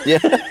on. Yeah,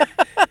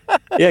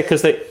 yeah,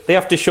 because they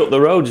have to shut the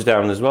roads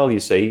down as well.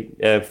 You see,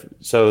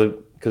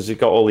 so because you've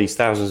got all these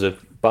thousands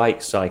of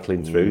bikes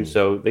cycling through,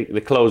 so they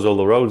close all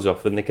the roads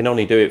off, and they can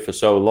only do it for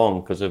so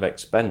long because of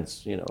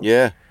expense. You know.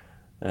 Yeah.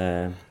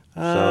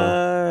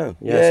 So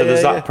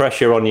there's that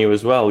pressure on you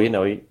as well. You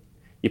know,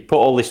 you put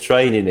all this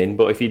training in,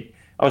 but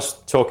I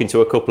was talking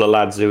to a couple of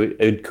lads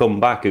who'd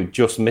come back, who'd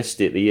just missed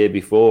it the year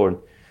before, and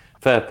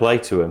fair play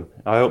to them.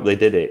 I hope they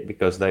did it,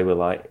 because they were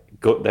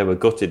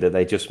gutted that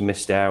they just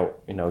missed out,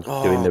 you know,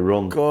 doing the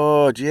run.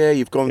 God, yeah,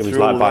 you've gone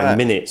through all that. It was like by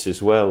minutes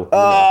as well.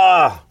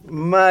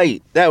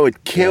 Mate, that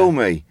would kill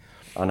me.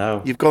 I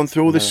know. You've gone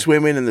through all the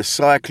swimming and the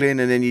cycling,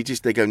 and then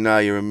they go, no,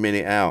 you're a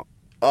minute out.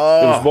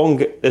 Oh.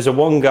 There's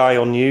one guy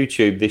on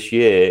YouTube this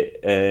year,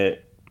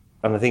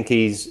 and I think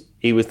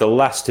he was the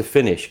last to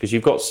finish, because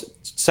you've got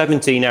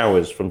 17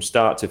 hours from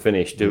start to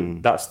finish.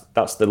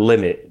 That's the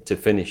limit to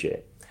finish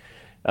it.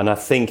 And I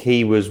think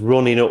he was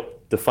running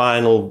up the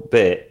final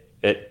bit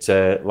at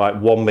like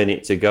 1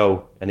 minute to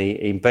go, and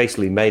he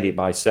basically made it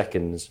by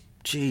seconds.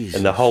 Jesus.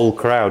 And the whole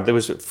crowd, there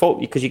was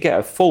because you get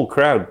a full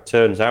crowd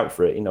turns out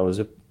for it. You know,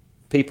 there's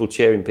people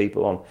cheering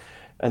people on,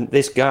 and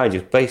this guy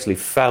just basically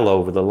fell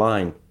over the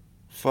line.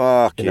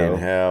 Fucking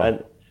hell!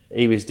 And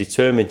he was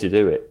determined to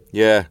do it.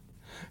 Yeah.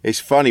 It's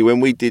funny, when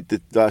we did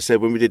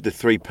the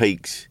 3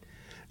 peaks,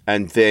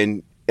 and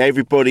then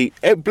everybody,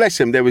 bless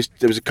them, there was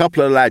a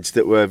couple of lads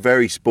that were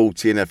very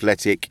sporty and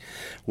athletic.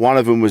 One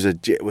of them was a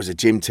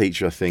gym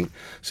teacher, I think.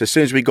 So as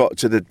soon as we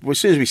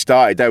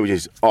started, they were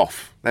just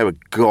off. They were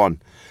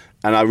gone.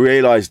 And I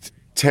realised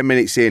 10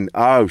 minutes in,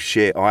 oh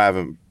shit, I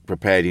haven't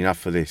prepared enough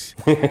for this.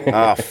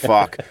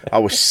 Fuck. I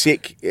was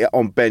sick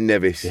on Ben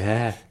Nevis.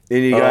 Yeah.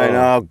 And you're going,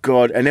 oh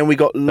God. And then we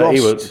got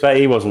lost. Bet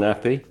he wasn't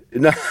happy.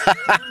 No.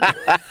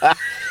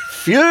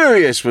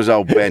 Furious was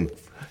old Ben.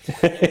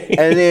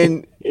 and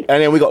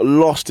then we got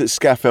lost at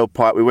Scafell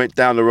Pike. We went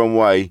down the wrong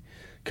way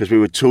because we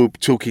were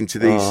talking to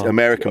these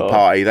American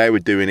party. They were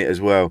doing it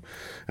as well,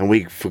 and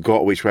we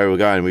forgot which way we were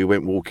going. We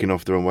went walking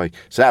off the wrong way.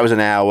 So that was an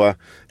hour.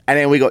 And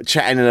then we got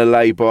chatting in a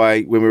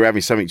lay-by when we were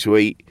having something to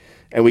eat,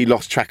 and we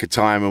lost track of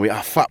time. And we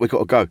got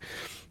to go.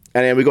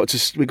 And then we got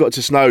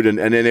to Snowdon,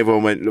 and then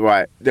everyone went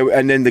right.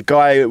 And then the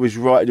guy that was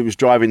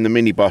driving the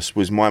minibus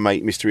was my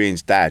mate, Mr.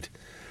 Ian's dad.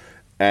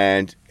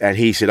 And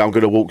he said, I'm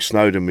going to walk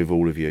Snowdon with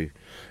all of you.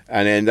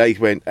 And then they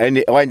went,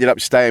 and I ended up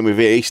staying with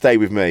him. He stayed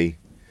with me.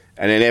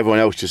 And then everyone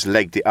else just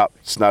legged it up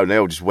Snowdon. They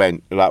all just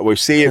went, like, we'll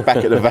see you back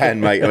at the van,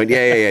 mate. I went,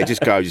 yeah,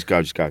 just go.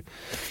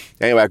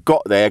 Anyway, I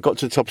got to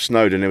the top of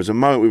Snowdon. There was a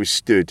moment we were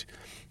stood,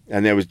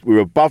 and we were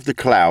above the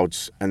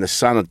clouds, and the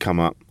sun had come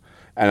up.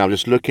 And I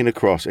was just looking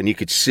across, and you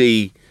could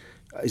see,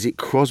 is it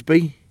Crosby?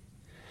 You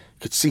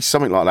could see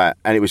something like that.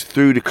 And it was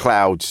through the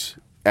clouds,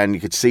 and you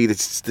could see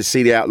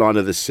the outline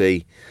of the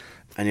sea.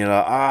 And you're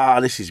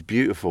like, this is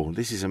beautiful.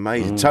 This is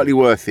amazing. Totally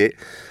worth it.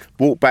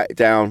 Walk back to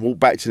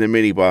the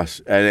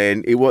minibus.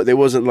 And then there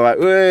wasn't like,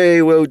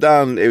 hey, well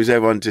done. It was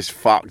everyone just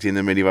fucked in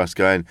the minibus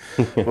going,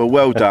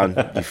 well done,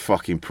 you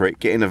fucking prick.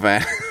 Get in the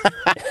van.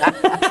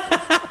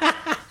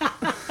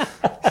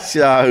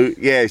 So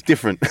yeah, it's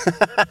different.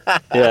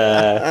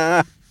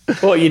 Yeah.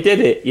 Well, you did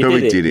it. You But we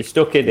did it. did You it.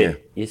 stuck in Yeah.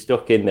 it. You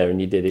stuck in there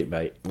and you did it,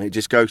 mate. It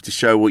just goes to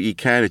show what you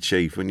can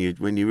achieve when you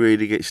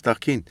really get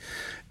stuck in.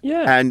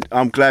 Yeah. And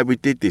I'm glad we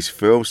did this,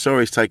 Phil. I'm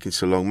sorry it's taken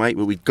so long, mate,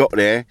 but we got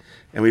there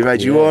and we've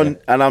had you on,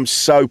 and I'm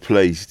so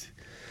pleased.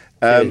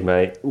 Cheers,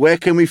 mate. Where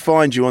can we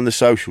find you on the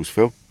socials,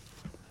 Phil?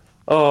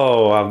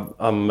 Oh,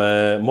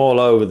 I'm all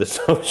over the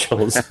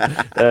socials.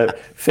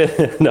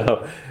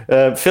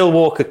 Phil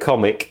Walker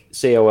Comic,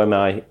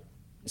 COMIC,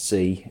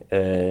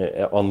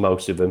 on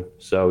most of them.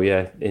 So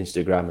yeah,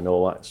 Instagram and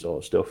all that sort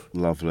of stuff.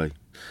 Lovely.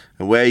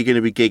 And where are you going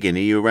to be gigging? Are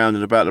you around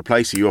and about the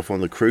place? Are you off on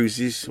the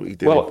cruises? What are you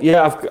doing? Well,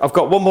 yeah, I've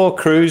got one more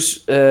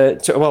cruise.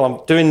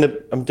 I'm doing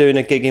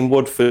a gig in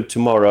Woodford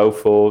tomorrow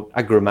for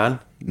Agraman.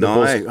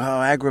 Nice. Oh,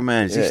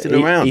 Agraman. Is he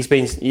still around? He's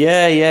been,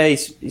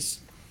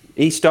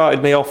 he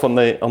started me off on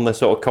the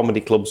sort of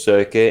comedy club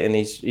circuit, and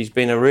he's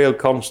been a real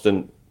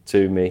constant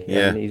to me.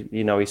 Yeah. And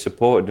he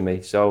supported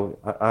me, so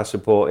I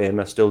support him.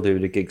 I still do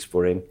the gigs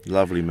for him.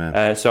 Lovely,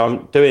 man. So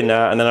I'm doing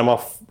that, and then I'm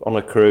off on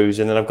a cruise,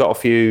 and then I've got a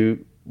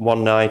few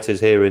one-nighters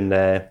here and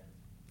there,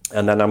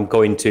 and then I'm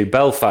going to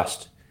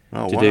Belfast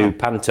to do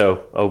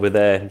Panto over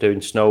there,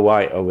 doing Snow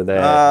White over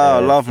there.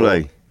 Oh,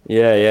 lovely.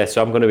 Yeah.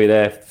 So I'm going to be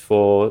there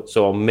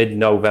on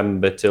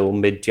mid-November till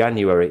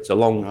mid-January. It's a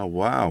long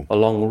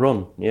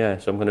run. Yeah.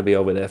 So I'm going to be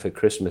over there for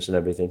Christmas and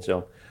everything.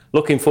 So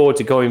looking forward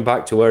to going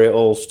back to where it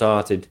all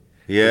started.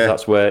 Yeah.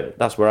 That's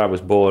where I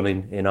was born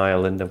in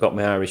Ireland. I've got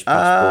my Irish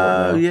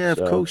passport now. Oh, yeah.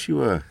 Of course you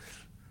were.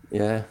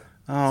 Yeah.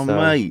 Oh, So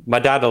mate. my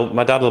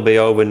dad'll be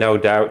over, no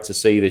doubt, to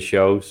see the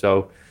show.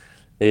 So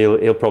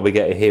he'll probably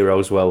get a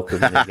hero's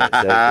welcome when he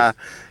gets there.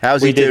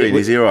 How's he doing?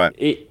 Is he all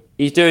right?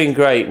 He's doing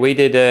great. We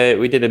did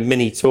a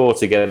mini tour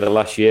together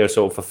last year,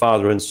 sort of a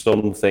father and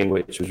son thing,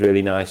 which was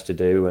really nice to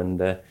do.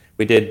 And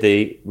we did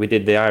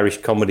the Irish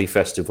Comedy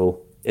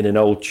Festival in an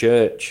old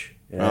church.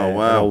 Oh,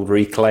 wow. An old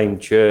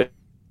reclaimed church.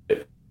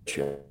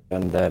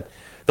 And the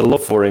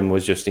love for him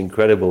was just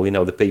incredible. You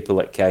know, the people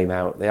that came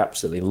out, they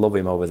absolutely love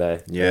him over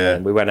there. Yeah.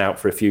 We went out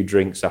for a few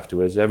drinks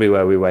afterwards.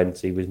 Everywhere we went,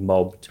 he was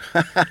mobbed.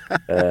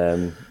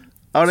 There's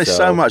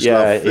so much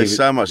love. There's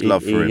so much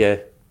love for him.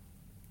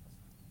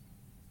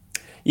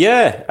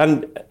 Yeah,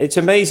 and it's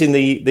amazing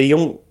the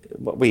young,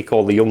 what we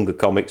call the younger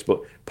comics,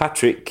 but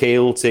Patrick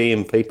Keelty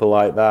and people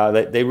like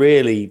that, they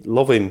really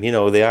love him. You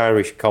know, the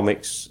Irish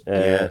comics.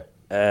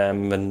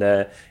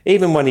 And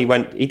even when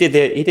he did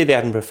the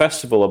Edinburgh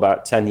Festival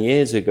about 10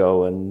 years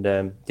ago, and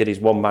did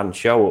his one-man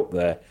show up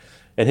there,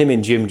 and him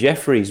and Jim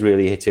Jeffries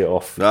really hit it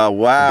off. Oh,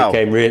 wow.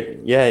 Him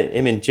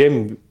and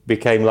Jim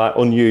became like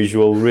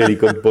unusual, really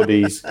good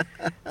buddies.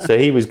 So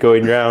he was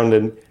going round,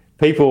 and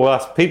people. I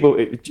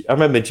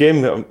remember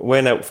Jim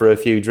went out for a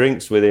few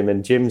drinks with him,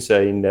 and Jim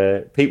saying,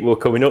 people were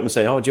coming up and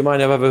saying, "Oh, do you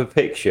mind if I have a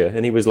picture?"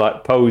 And he was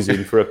like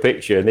posing for a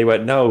picture, and they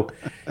went, "No,"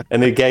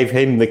 and they gave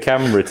him the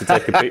camera to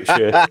take a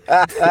picture.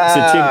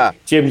 So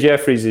Jim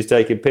Jeffries is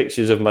taking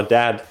pictures of my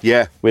dad,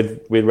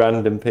 with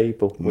random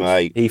people, which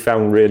Mate. he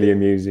found really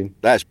amusing.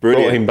 That's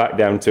brilliant. Brought him back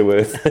down to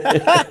earth.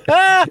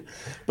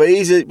 But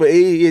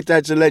your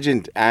dad's a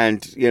legend,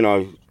 and you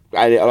know,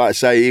 like I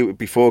say,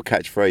 before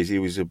Catchphrase, he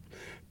was a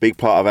big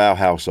part of our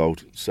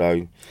household.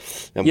 So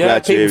I'm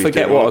glad to hear people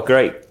forget what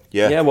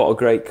a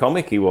great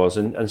comic he was,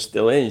 and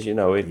still is. You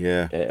know,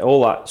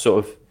 all that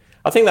sort of.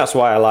 I think that's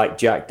why I liked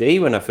Jack D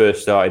when I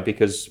first started,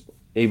 because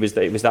it was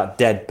that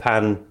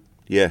deadpan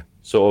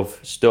sort of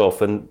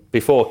stuff. And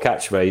before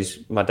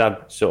Catchphrase, my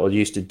dad sort of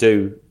used to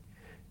do.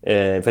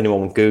 If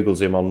anyone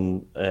Googles him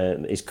on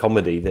his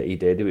comedy that he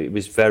did, it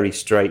was very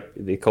straight.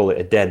 They call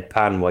it a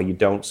deadpan, where you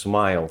don't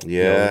smile.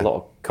 Yeah, you know, a lot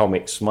of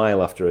comics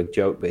smile after a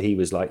joke, but he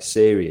was like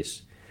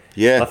serious.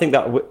 Yeah, and I think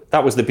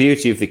that was the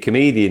beauty of the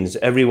comedians.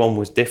 Everyone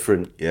was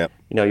different. Yeah,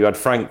 you know, you had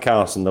Frank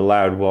Carson, the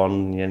loud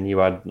one, and you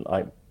had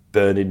like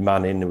Bernard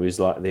Manning, who was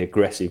like the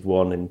aggressive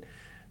one, and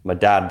my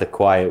dad, the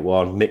quiet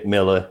one. Mick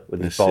Miller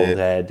with his bald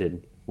head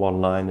and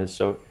one-liners.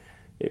 So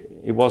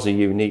it was a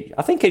unique.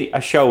 I think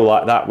a show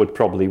like that would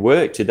probably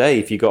work today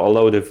if you got a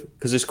load of,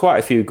 because there's quite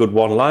a few good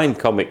one-line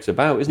comics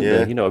about, isn't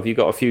there? You know, if you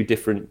got a few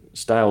different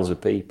styles of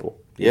people.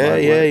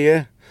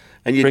 Yeah.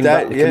 And your bring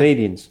dad, back the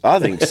comedians. I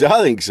think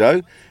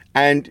so.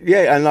 And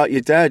and like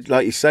your dad,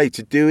 like you say,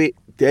 to do it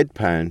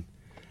deadpan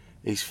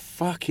is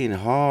fucking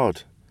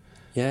hard.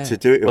 Yeah. To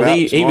do it without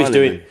he was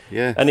doing,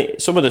 yeah. And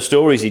some of the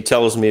stories he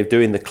tells me of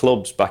doing the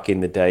clubs back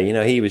in the day, you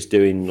know, he was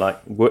doing like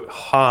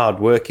hard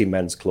working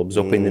men's clubs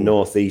up in the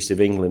northeast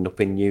of England, up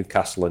in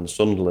Newcastle and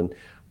Sunderland.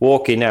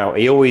 Walking out,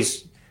 he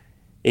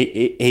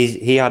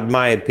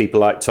admired people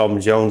like Tom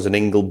Jones and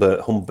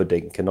Engelbert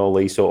Humperdinck and all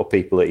these sort of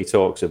people that he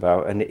talks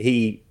about, and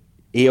he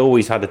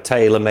always had a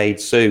tailor-made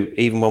suit,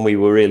 even when we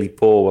were really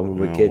poor when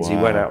we were kids.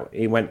 Wow.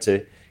 He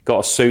got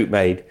a suit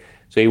made,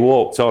 so he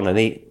walked on and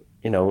he,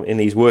 you know, in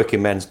these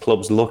working men's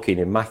clubs, looking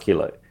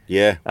immaculate.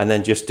 Yeah. And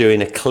then just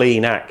doing a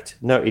clean act.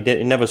 No, he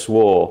never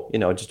swore, you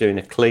know, just doing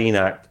a clean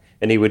act.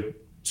 And he would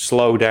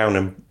slow down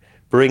and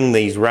bring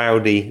these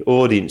rowdy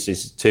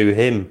audiences to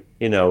him,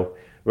 you know,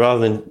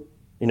 rather than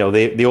you know,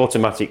 the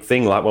automatic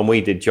thing, like when we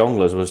did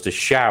Jongleurs, was to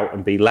shout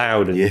and be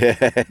loud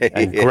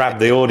and grab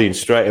the audience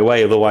straight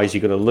away. Otherwise,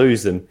 you're going to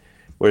lose them.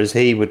 Whereas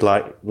he would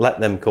like let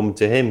them come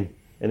to him,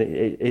 and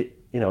it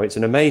you know, it's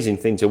an amazing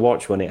thing to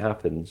watch when it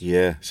happens.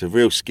 Yeah, it's a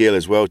real skill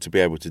as well to be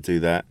able to do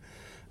that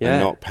and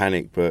not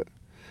panic. But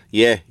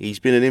yeah, he's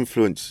been an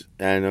influence,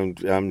 and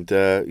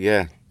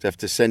have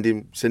to send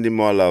him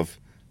my love.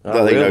 Not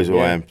that he knows who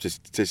I am.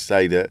 Just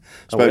say that.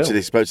 Spoke to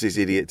this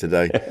idiot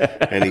today,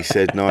 and he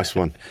said, "Nice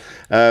one."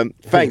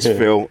 Thanks,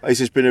 Phil. This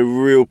has been a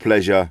real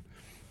pleasure.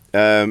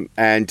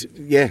 And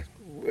yeah,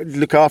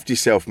 look after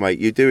yourself, mate.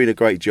 You're doing a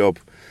great job.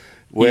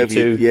 Wherever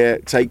you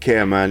too. Take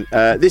care, man.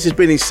 This has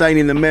been Insane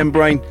in the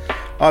Membrane.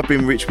 I've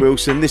been Rich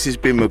Wilson. This has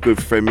been my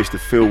good friend, Mr.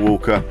 Phil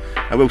Walker,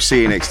 and we'll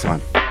see you next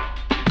time.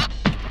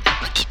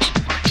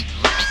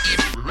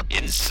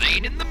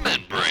 Insane in the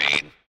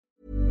Membrane.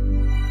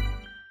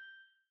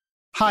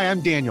 Hi,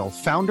 I'm Daniel,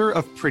 founder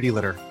of Pretty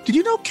Litter. Did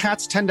you know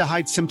cats tend to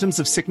hide symptoms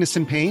of sickness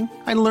and pain?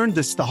 I learned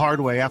this the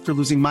hard way after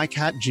losing my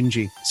cat,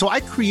 Gingy. So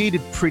I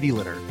created Pretty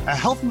Litter, a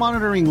health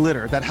monitoring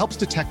litter that helps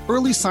detect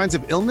early signs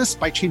of illness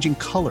by changing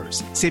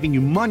colors, saving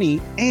you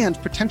money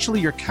and potentially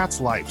your cat's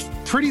life.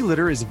 Pretty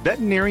Litter is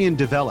veterinarian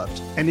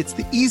developed, and it's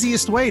the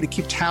easiest way to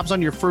keep tabs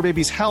on your fur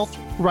baby's health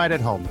right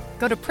at home.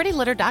 Go to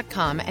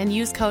prettylitter.com and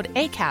use code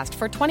ACAST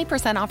for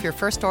 20% off your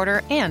first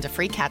order and a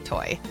free cat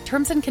toy.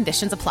 Terms and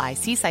conditions apply.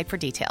 See site for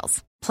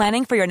details.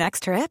 Planning for your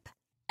next trip?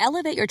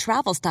 Elevate your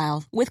travel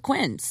style with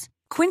Quince.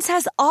 Quince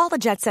has all the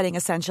jet-setting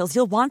essentials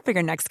you'll want for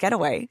your next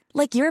getaway,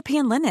 like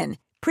European linen,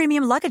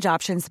 premium luggage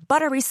options,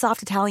 buttery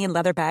soft Italian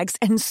leather bags,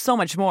 and so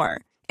much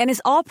more. And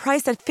is all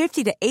priced at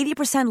 50 to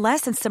 80%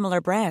 less than similar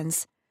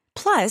brands.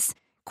 Plus,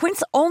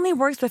 Quince only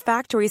works with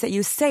factories that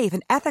use safe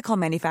and ethical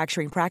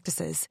manufacturing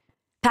practices.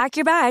 Pack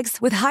your bags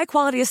with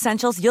high-quality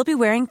essentials you'll be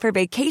wearing for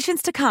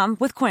vacations to come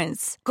with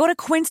Quince. Go to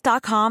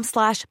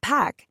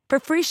quince.com/pack for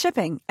free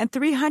shipping and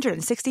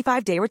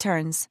 365-day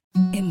returns.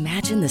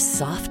 Imagine the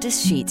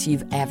softest sheets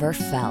you've ever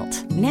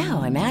felt.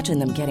 Now imagine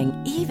them getting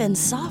even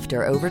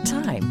softer over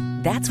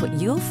time. That's what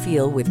you'll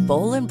feel with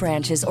Boll &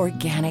 Branch's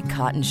organic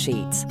cotton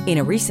sheets. In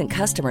a recent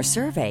customer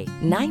survey,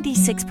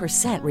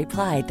 96%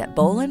 replied that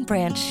Boll &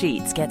 Branch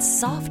sheets get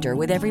softer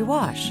with every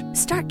wash.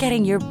 Start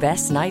getting your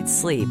best night's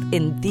sleep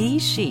in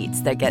these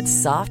sheets that get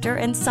softer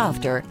and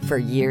softer for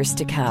years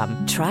to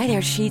come. Try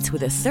their sheets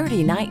with a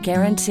 30-night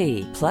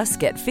guarantee. Plus,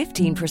 get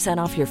 15%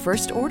 off your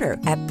first order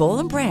at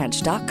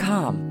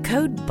bollandbranch.com.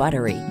 Code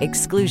BUTTERY.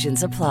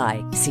 Exclusions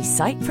apply. See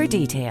site for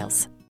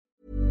details.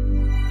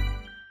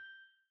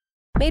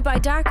 Made by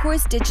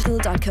darkhorse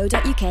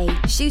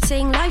digital.co.uk.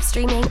 Shooting, live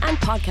streaming and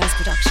podcast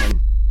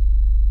production.